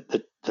 no,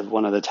 the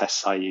one of the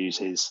tests I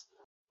use is,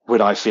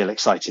 would I feel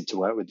excited to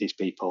work with these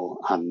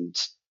people, and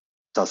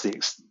does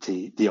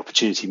the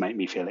opportunity make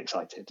me feel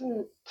excited?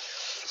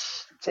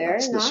 So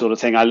that's the sort of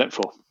thing I look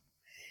for.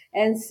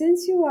 And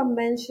since you are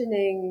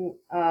mentioning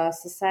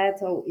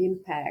societal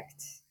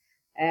impact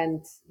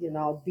and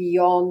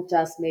beyond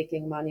just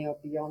making money or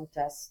beyond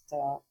just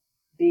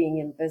being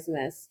in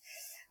business,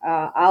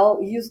 I'll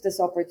use this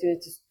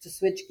opportunity to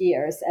switch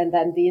gears, and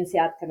then the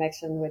INSEAD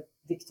connection with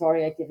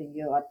Victoria giving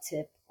you a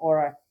tip or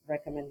a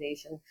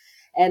recommendation,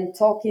 and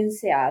talk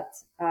INSEAD,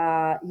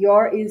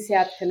 your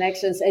INSEAD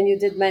connections. And you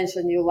did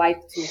mention you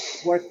like to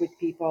work with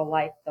people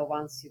like the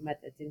ones you met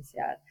at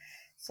INSEAD.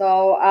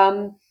 So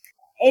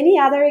any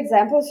other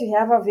examples you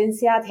have of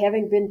INSEAD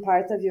having been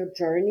part of your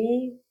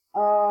journey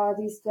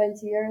these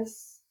 20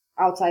 years,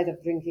 outside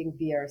of drinking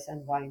beers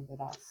and wine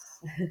with us?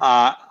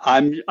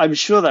 I'm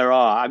sure there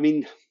are. I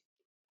mean,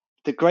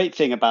 the great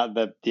thing about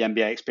the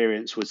MBA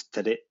experience was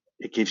that it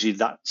gives you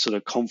that sort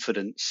of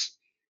confidence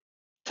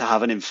to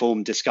have an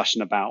informed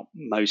discussion about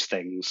most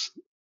things.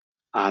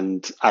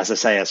 And as I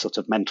say, a sort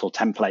of mental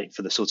template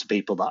for the sort of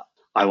people that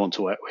I want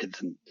to work with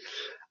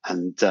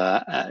and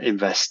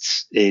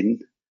invest in.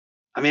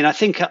 I mean, I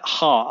think at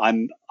heart,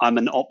 I'm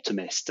an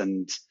optimist,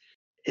 and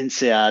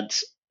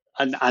INSEAD,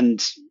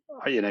 and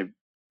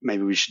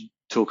maybe we should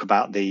talk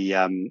about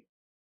the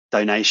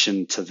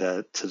donation to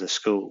the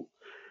school.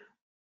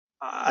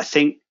 I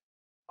think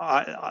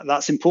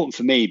that's important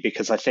for me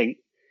because I think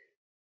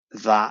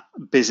that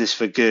business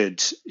for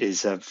good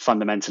is a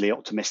fundamentally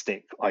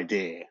optimistic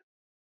idea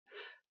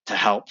to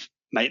help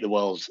make the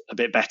world a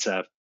bit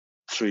better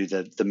through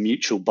the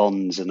mutual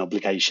bonds and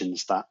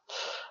obligations that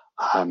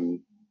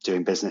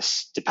doing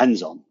business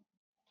depends on.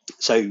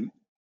 So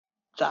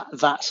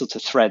that sort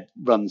of thread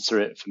runs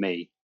through it for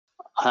me.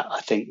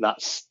 I think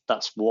that's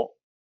what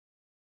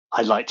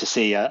I'd like to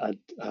see, a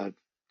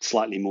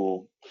slightly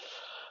more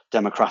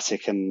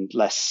democratic and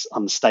less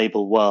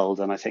unstable world.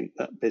 And I think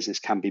that business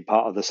can be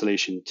part of the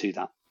solution to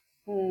that.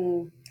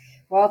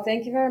 Well,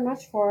 thank you very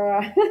much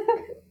for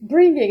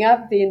bringing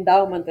up the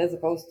endowment as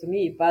opposed to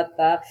me. But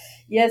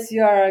yes,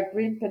 you are a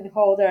green pen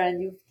holder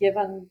and you've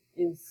given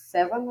in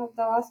 7 of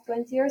the last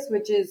 20 years,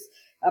 which is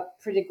a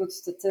pretty good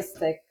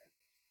statistic.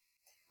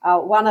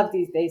 One of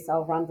these days,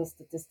 I'll run the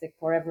statistic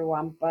for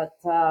everyone. But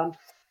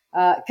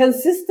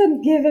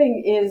consistent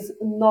giving is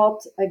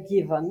not a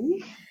given.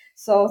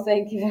 So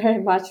thank you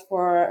very much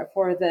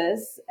for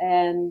this.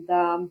 And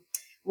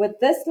with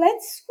this,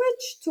 let's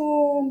switch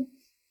to,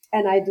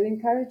 and I do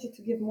encourage you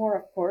to give more,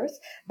 of course,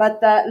 but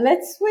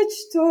let's switch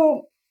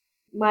to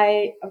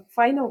my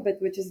final bit,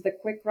 which is the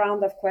quick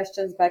round of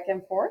questions back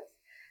and forth.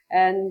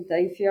 And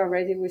if you're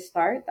ready, we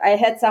start. I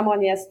had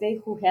someone yesterday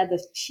who had a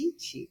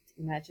cheat sheet.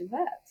 Imagine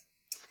that.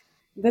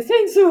 The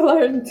things we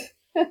learned.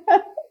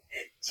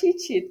 Cheat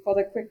sheet for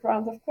the quick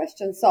round of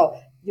questions. So,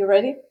 you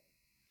ready?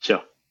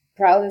 Sure.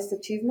 Proudest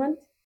achievement?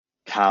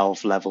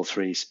 CALV Level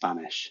 3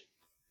 Spanish.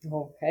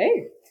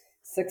 Okay.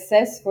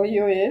 Success for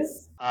you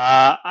is?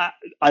 I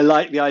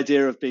like the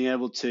idea of being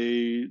able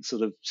to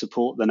sort of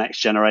support the next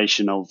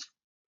generation of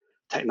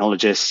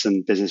technologists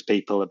and business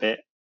people a bit,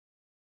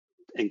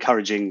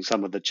 encouraging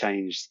some of the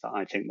change that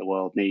I think the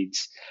world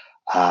needs.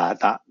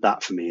 That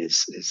for me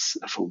is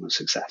a form of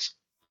success.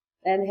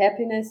 And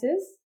happiness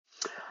is?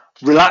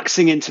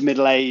 Relaxing into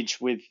middle age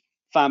with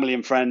family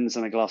and friends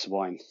and a glass of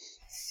wine.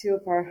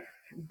 Super.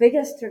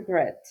 Biggest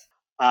regret?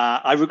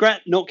 I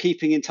regret not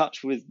keeping in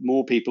touch with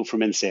more people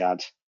from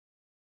INSEAD.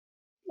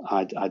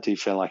 I do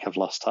feel like I've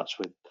lost touch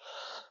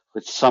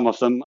with some of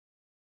them.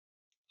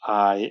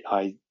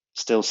 I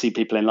still see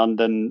people in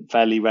London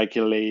fairly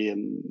regularly,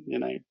 and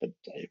but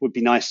it would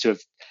be nice to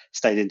have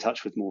stayed in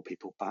touch with more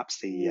people. Perhaps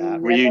the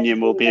reunion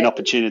will be an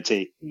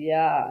opportunity.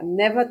 Yeah,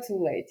 never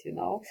too late,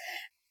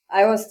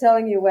 I was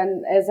telling you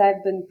as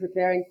I've been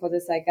preparing for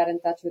this, I got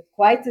in touch with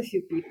quite a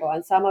few people,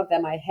 and some of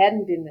them I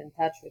hadn't been in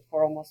touch with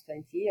for almost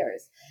 20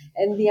 years.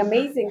 And the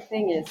amazing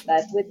thing is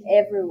that with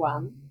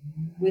everyone,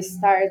 we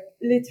start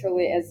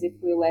literally as if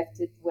we left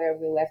it where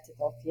we left it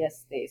off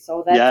yesterday.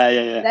 So that's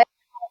that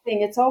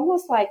thing. It's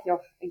almost like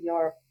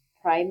your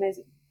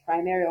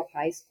primary or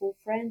high school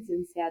friends.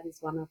 INSEAD is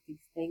one of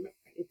these things.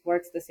 It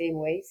works the same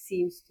way,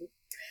 seems to.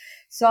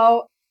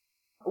 So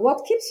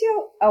what keeps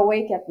you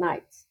awake at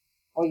night?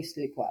 Or you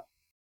sleep well?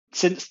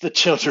 Since the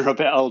children are a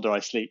bit older, I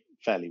sleep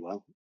fairly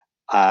well.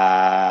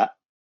 I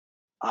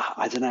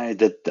don't know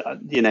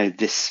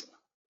this.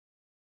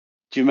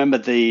 Do you remember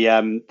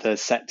the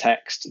set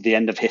text, "The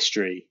End of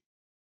History"?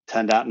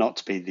 Turned out not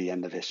to be the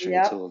end of history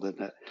at all,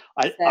 didn't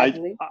it?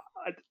 Sadly.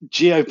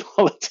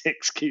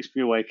 Geopolitics keeps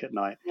me awake at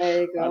night.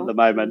 There you go. At the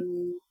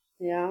moment.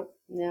 Yeah.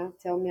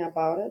 Tell me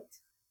about it.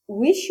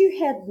 Wish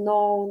you had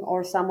known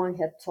or someone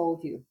had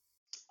told you.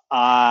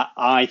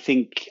 I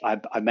think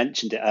I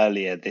mentioned it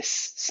earlier,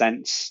 this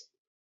sense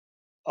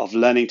of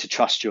learning to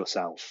trust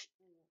yourself,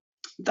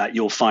 that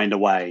you'll find a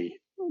way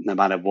no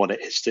matter what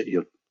it is that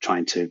you're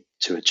trying to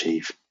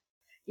achieve.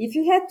 If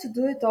you had to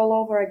do it all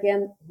over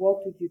again,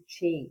 what would you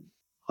change?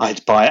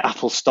 I'd buy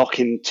Apple stock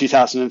in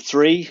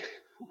 2003,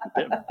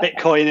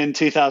 Bitcoin in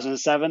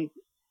 2007.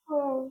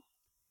 Oh.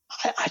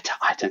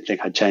 I don't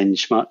think I'd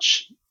change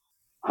much.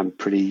 I'm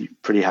pretty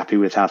happy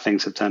with how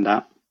things have turned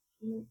out.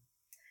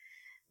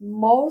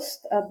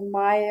 Most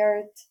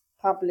admired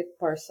public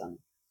person?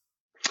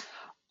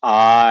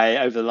 I,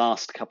 over the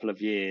last couple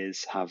of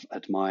years, have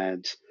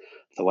admired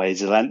the way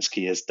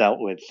Zelensky has dealt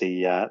with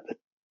the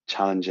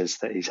challenges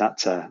that he's had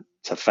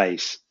to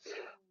face.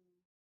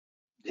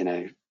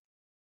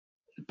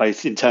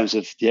 Both in terms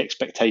of the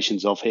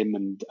expectations of him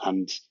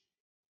and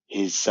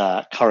his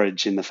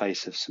courage in the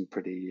face of some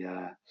pretty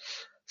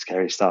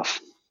scary stuff.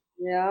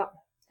 Yeah,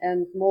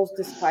 and most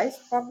despised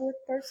public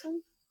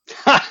person?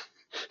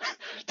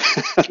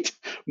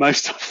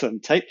 Most of them.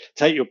 Take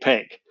your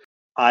pick.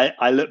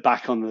 I look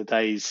back on the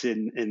days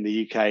in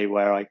the UK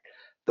where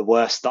the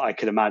worst that I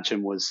could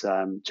imagine was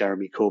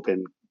Jeremy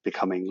Corbyn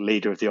becoming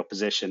leader of the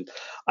opposition.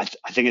 I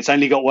think it's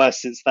only got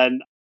worse since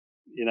then.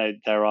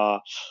 There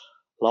are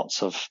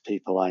lots of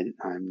people I'm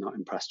not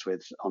impressed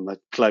with on the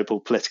global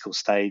political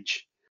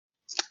stage.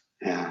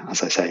 Yeah,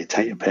 as I say,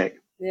 take your pick.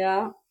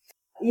 Yeah.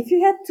 If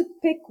you had to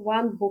pick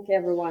one book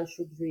everyone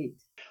should read,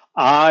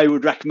 I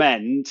would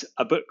recommend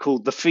a book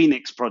called The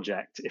Phoenix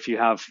Project if you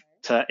have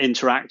to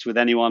interact with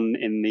anyone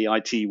in the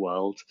IT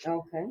world.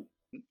 Okay.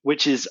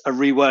 Which is a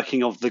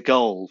reworking of The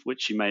Goal,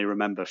 which you may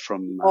remember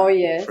from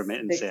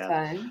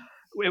INSEAD,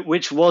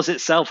 which was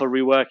itself a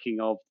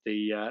reworking of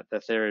the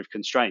theory of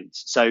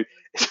constraints. So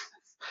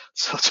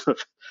sort of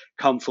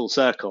come full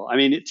circle. I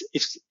mean,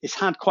 it's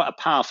had quite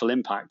a powerful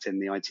impact in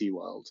the IT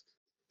world.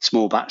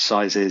 Small batch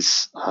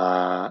sizes,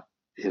 only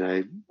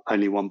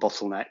one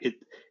bottleneck.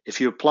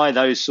 If you apply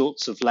those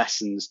sorts of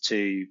lessons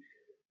to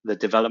the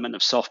development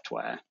of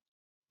software,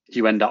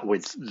 you end up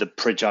with the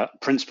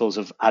principles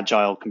of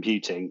agile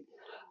computing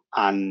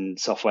and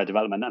software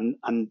development,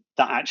 and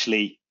that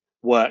actually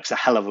works a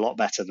hell of a lot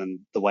better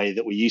than the way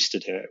that we used to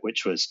do it,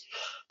 which was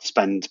to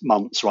spend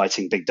months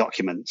writing big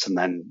documents and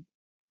then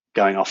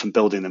going off and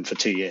building them for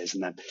 2 years.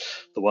 And then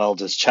the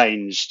world has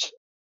changed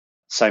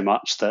so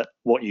much that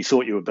what you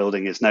thought you were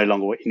building is no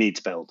longer what you need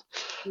to build.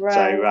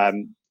 Right.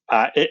 So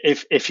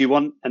if you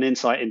want an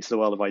insight into the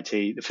world of IT,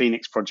 the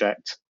Phoenix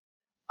Project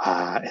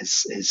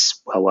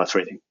is well worth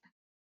reading.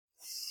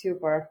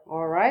 Super.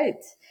 All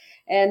right.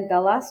 And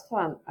the last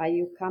one, are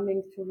you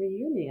coming to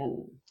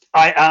Reunion?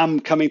 I am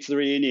coming to the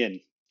Reunion.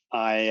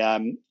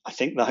 I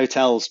think the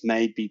hotels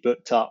may be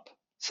booked up,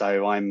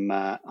 so I'm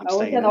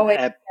staying in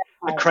a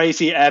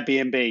crazy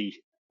Airbnb.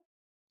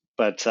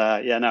 But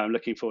I'm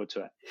looking forward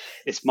to it.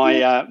 It's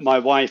my my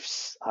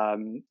wife's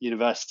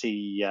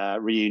university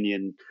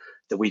reunion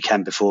the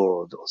weekend before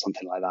or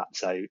something like that.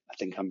 So I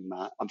think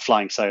I'm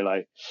flying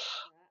solo,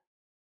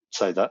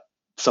 so that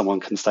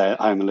someone can stay at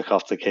home and look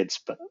after the kids.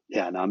 But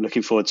I'm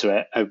looking forward to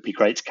it. It would be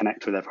great to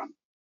connect with everyone.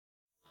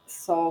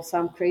 So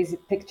some crazy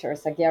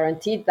pictures are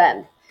guaranteed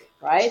then,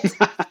 right?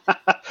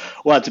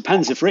 Well, it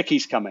depends if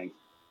Ricky's coming.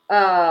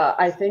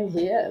 I think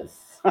he is,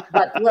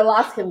 but we'll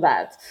ask him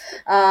that.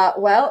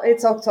 Well,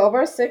 it's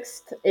October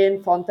 6th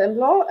in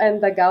Fontainebleau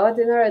and the gala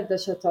dinner at the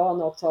Chateau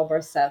on October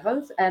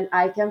 7th. And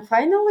I can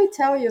finally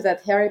tell you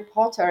that Harry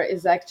Potter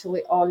is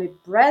actually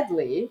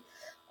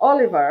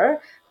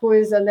Oliver, who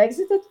is an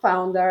exited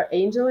founder,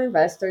 angel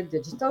investor,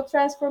 digital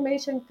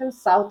transformation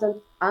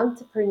consultant,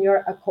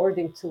 entrepreneur,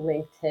 according to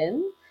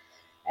LinkedIn.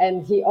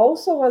 And he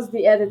also was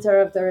the editor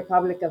of the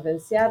Republic of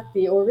INSEAD,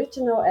 the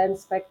original and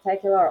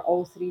spectacular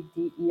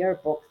O3D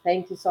yearbook.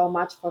 Thank you so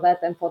much for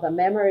that and for the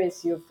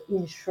memories you've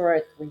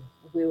ensured we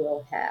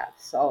will have.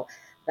 So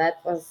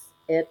that was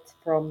it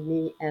from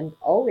me and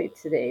Oli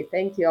today.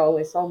 Thank you,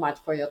 Oli, so much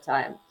for your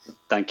time.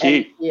 Thank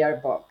you.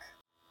 Yearbook.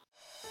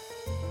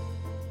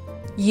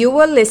 You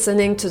were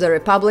listening to the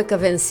Republic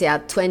of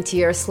INSEAD 20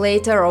 Years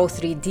Later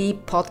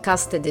O3D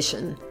podcast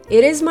edition.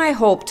 It is my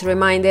hope to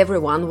remind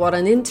everyone what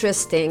an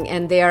interesting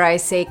and, dare I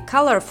say,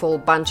 colorful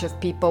bunch of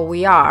people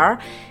we are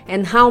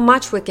and how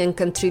much we can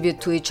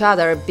contribute to each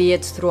other, be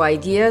it through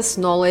ideas,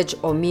 knowledge,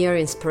 or mere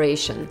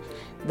inspiration.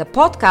 The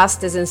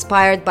podcast is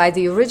inspired by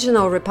the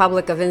original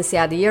Republic of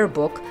INSEAD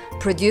yearbook,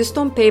 produced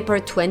on paper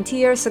 20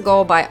 years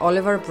ago by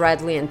Oliver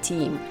Bradley and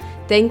team.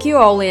 Thank you,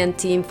 Oli and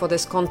team, for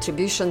this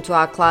contribution to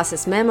our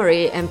class's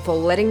memory and for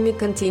letting me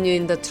continue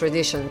in the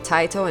tradition,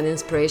 title and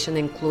inspiration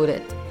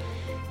included.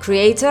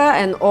 Creator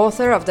and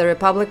author of the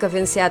Republic of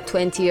INSEAD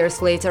 20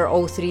 Years Later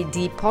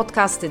O3D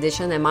podcast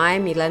edition am I,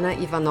 Milena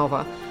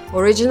Ivanova.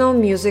 Original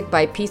music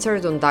by Peter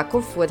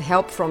Dundakov with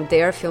help from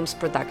Dare Films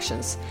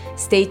Productions.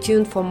 Stay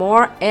tuned for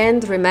more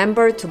and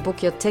remember to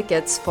book your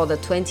tickets for the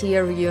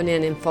 20-year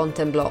reunion in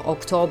Fontainebleau,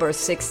 October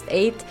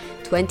 6th-8th,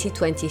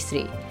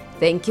 2023.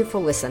 Thank you for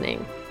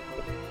listening.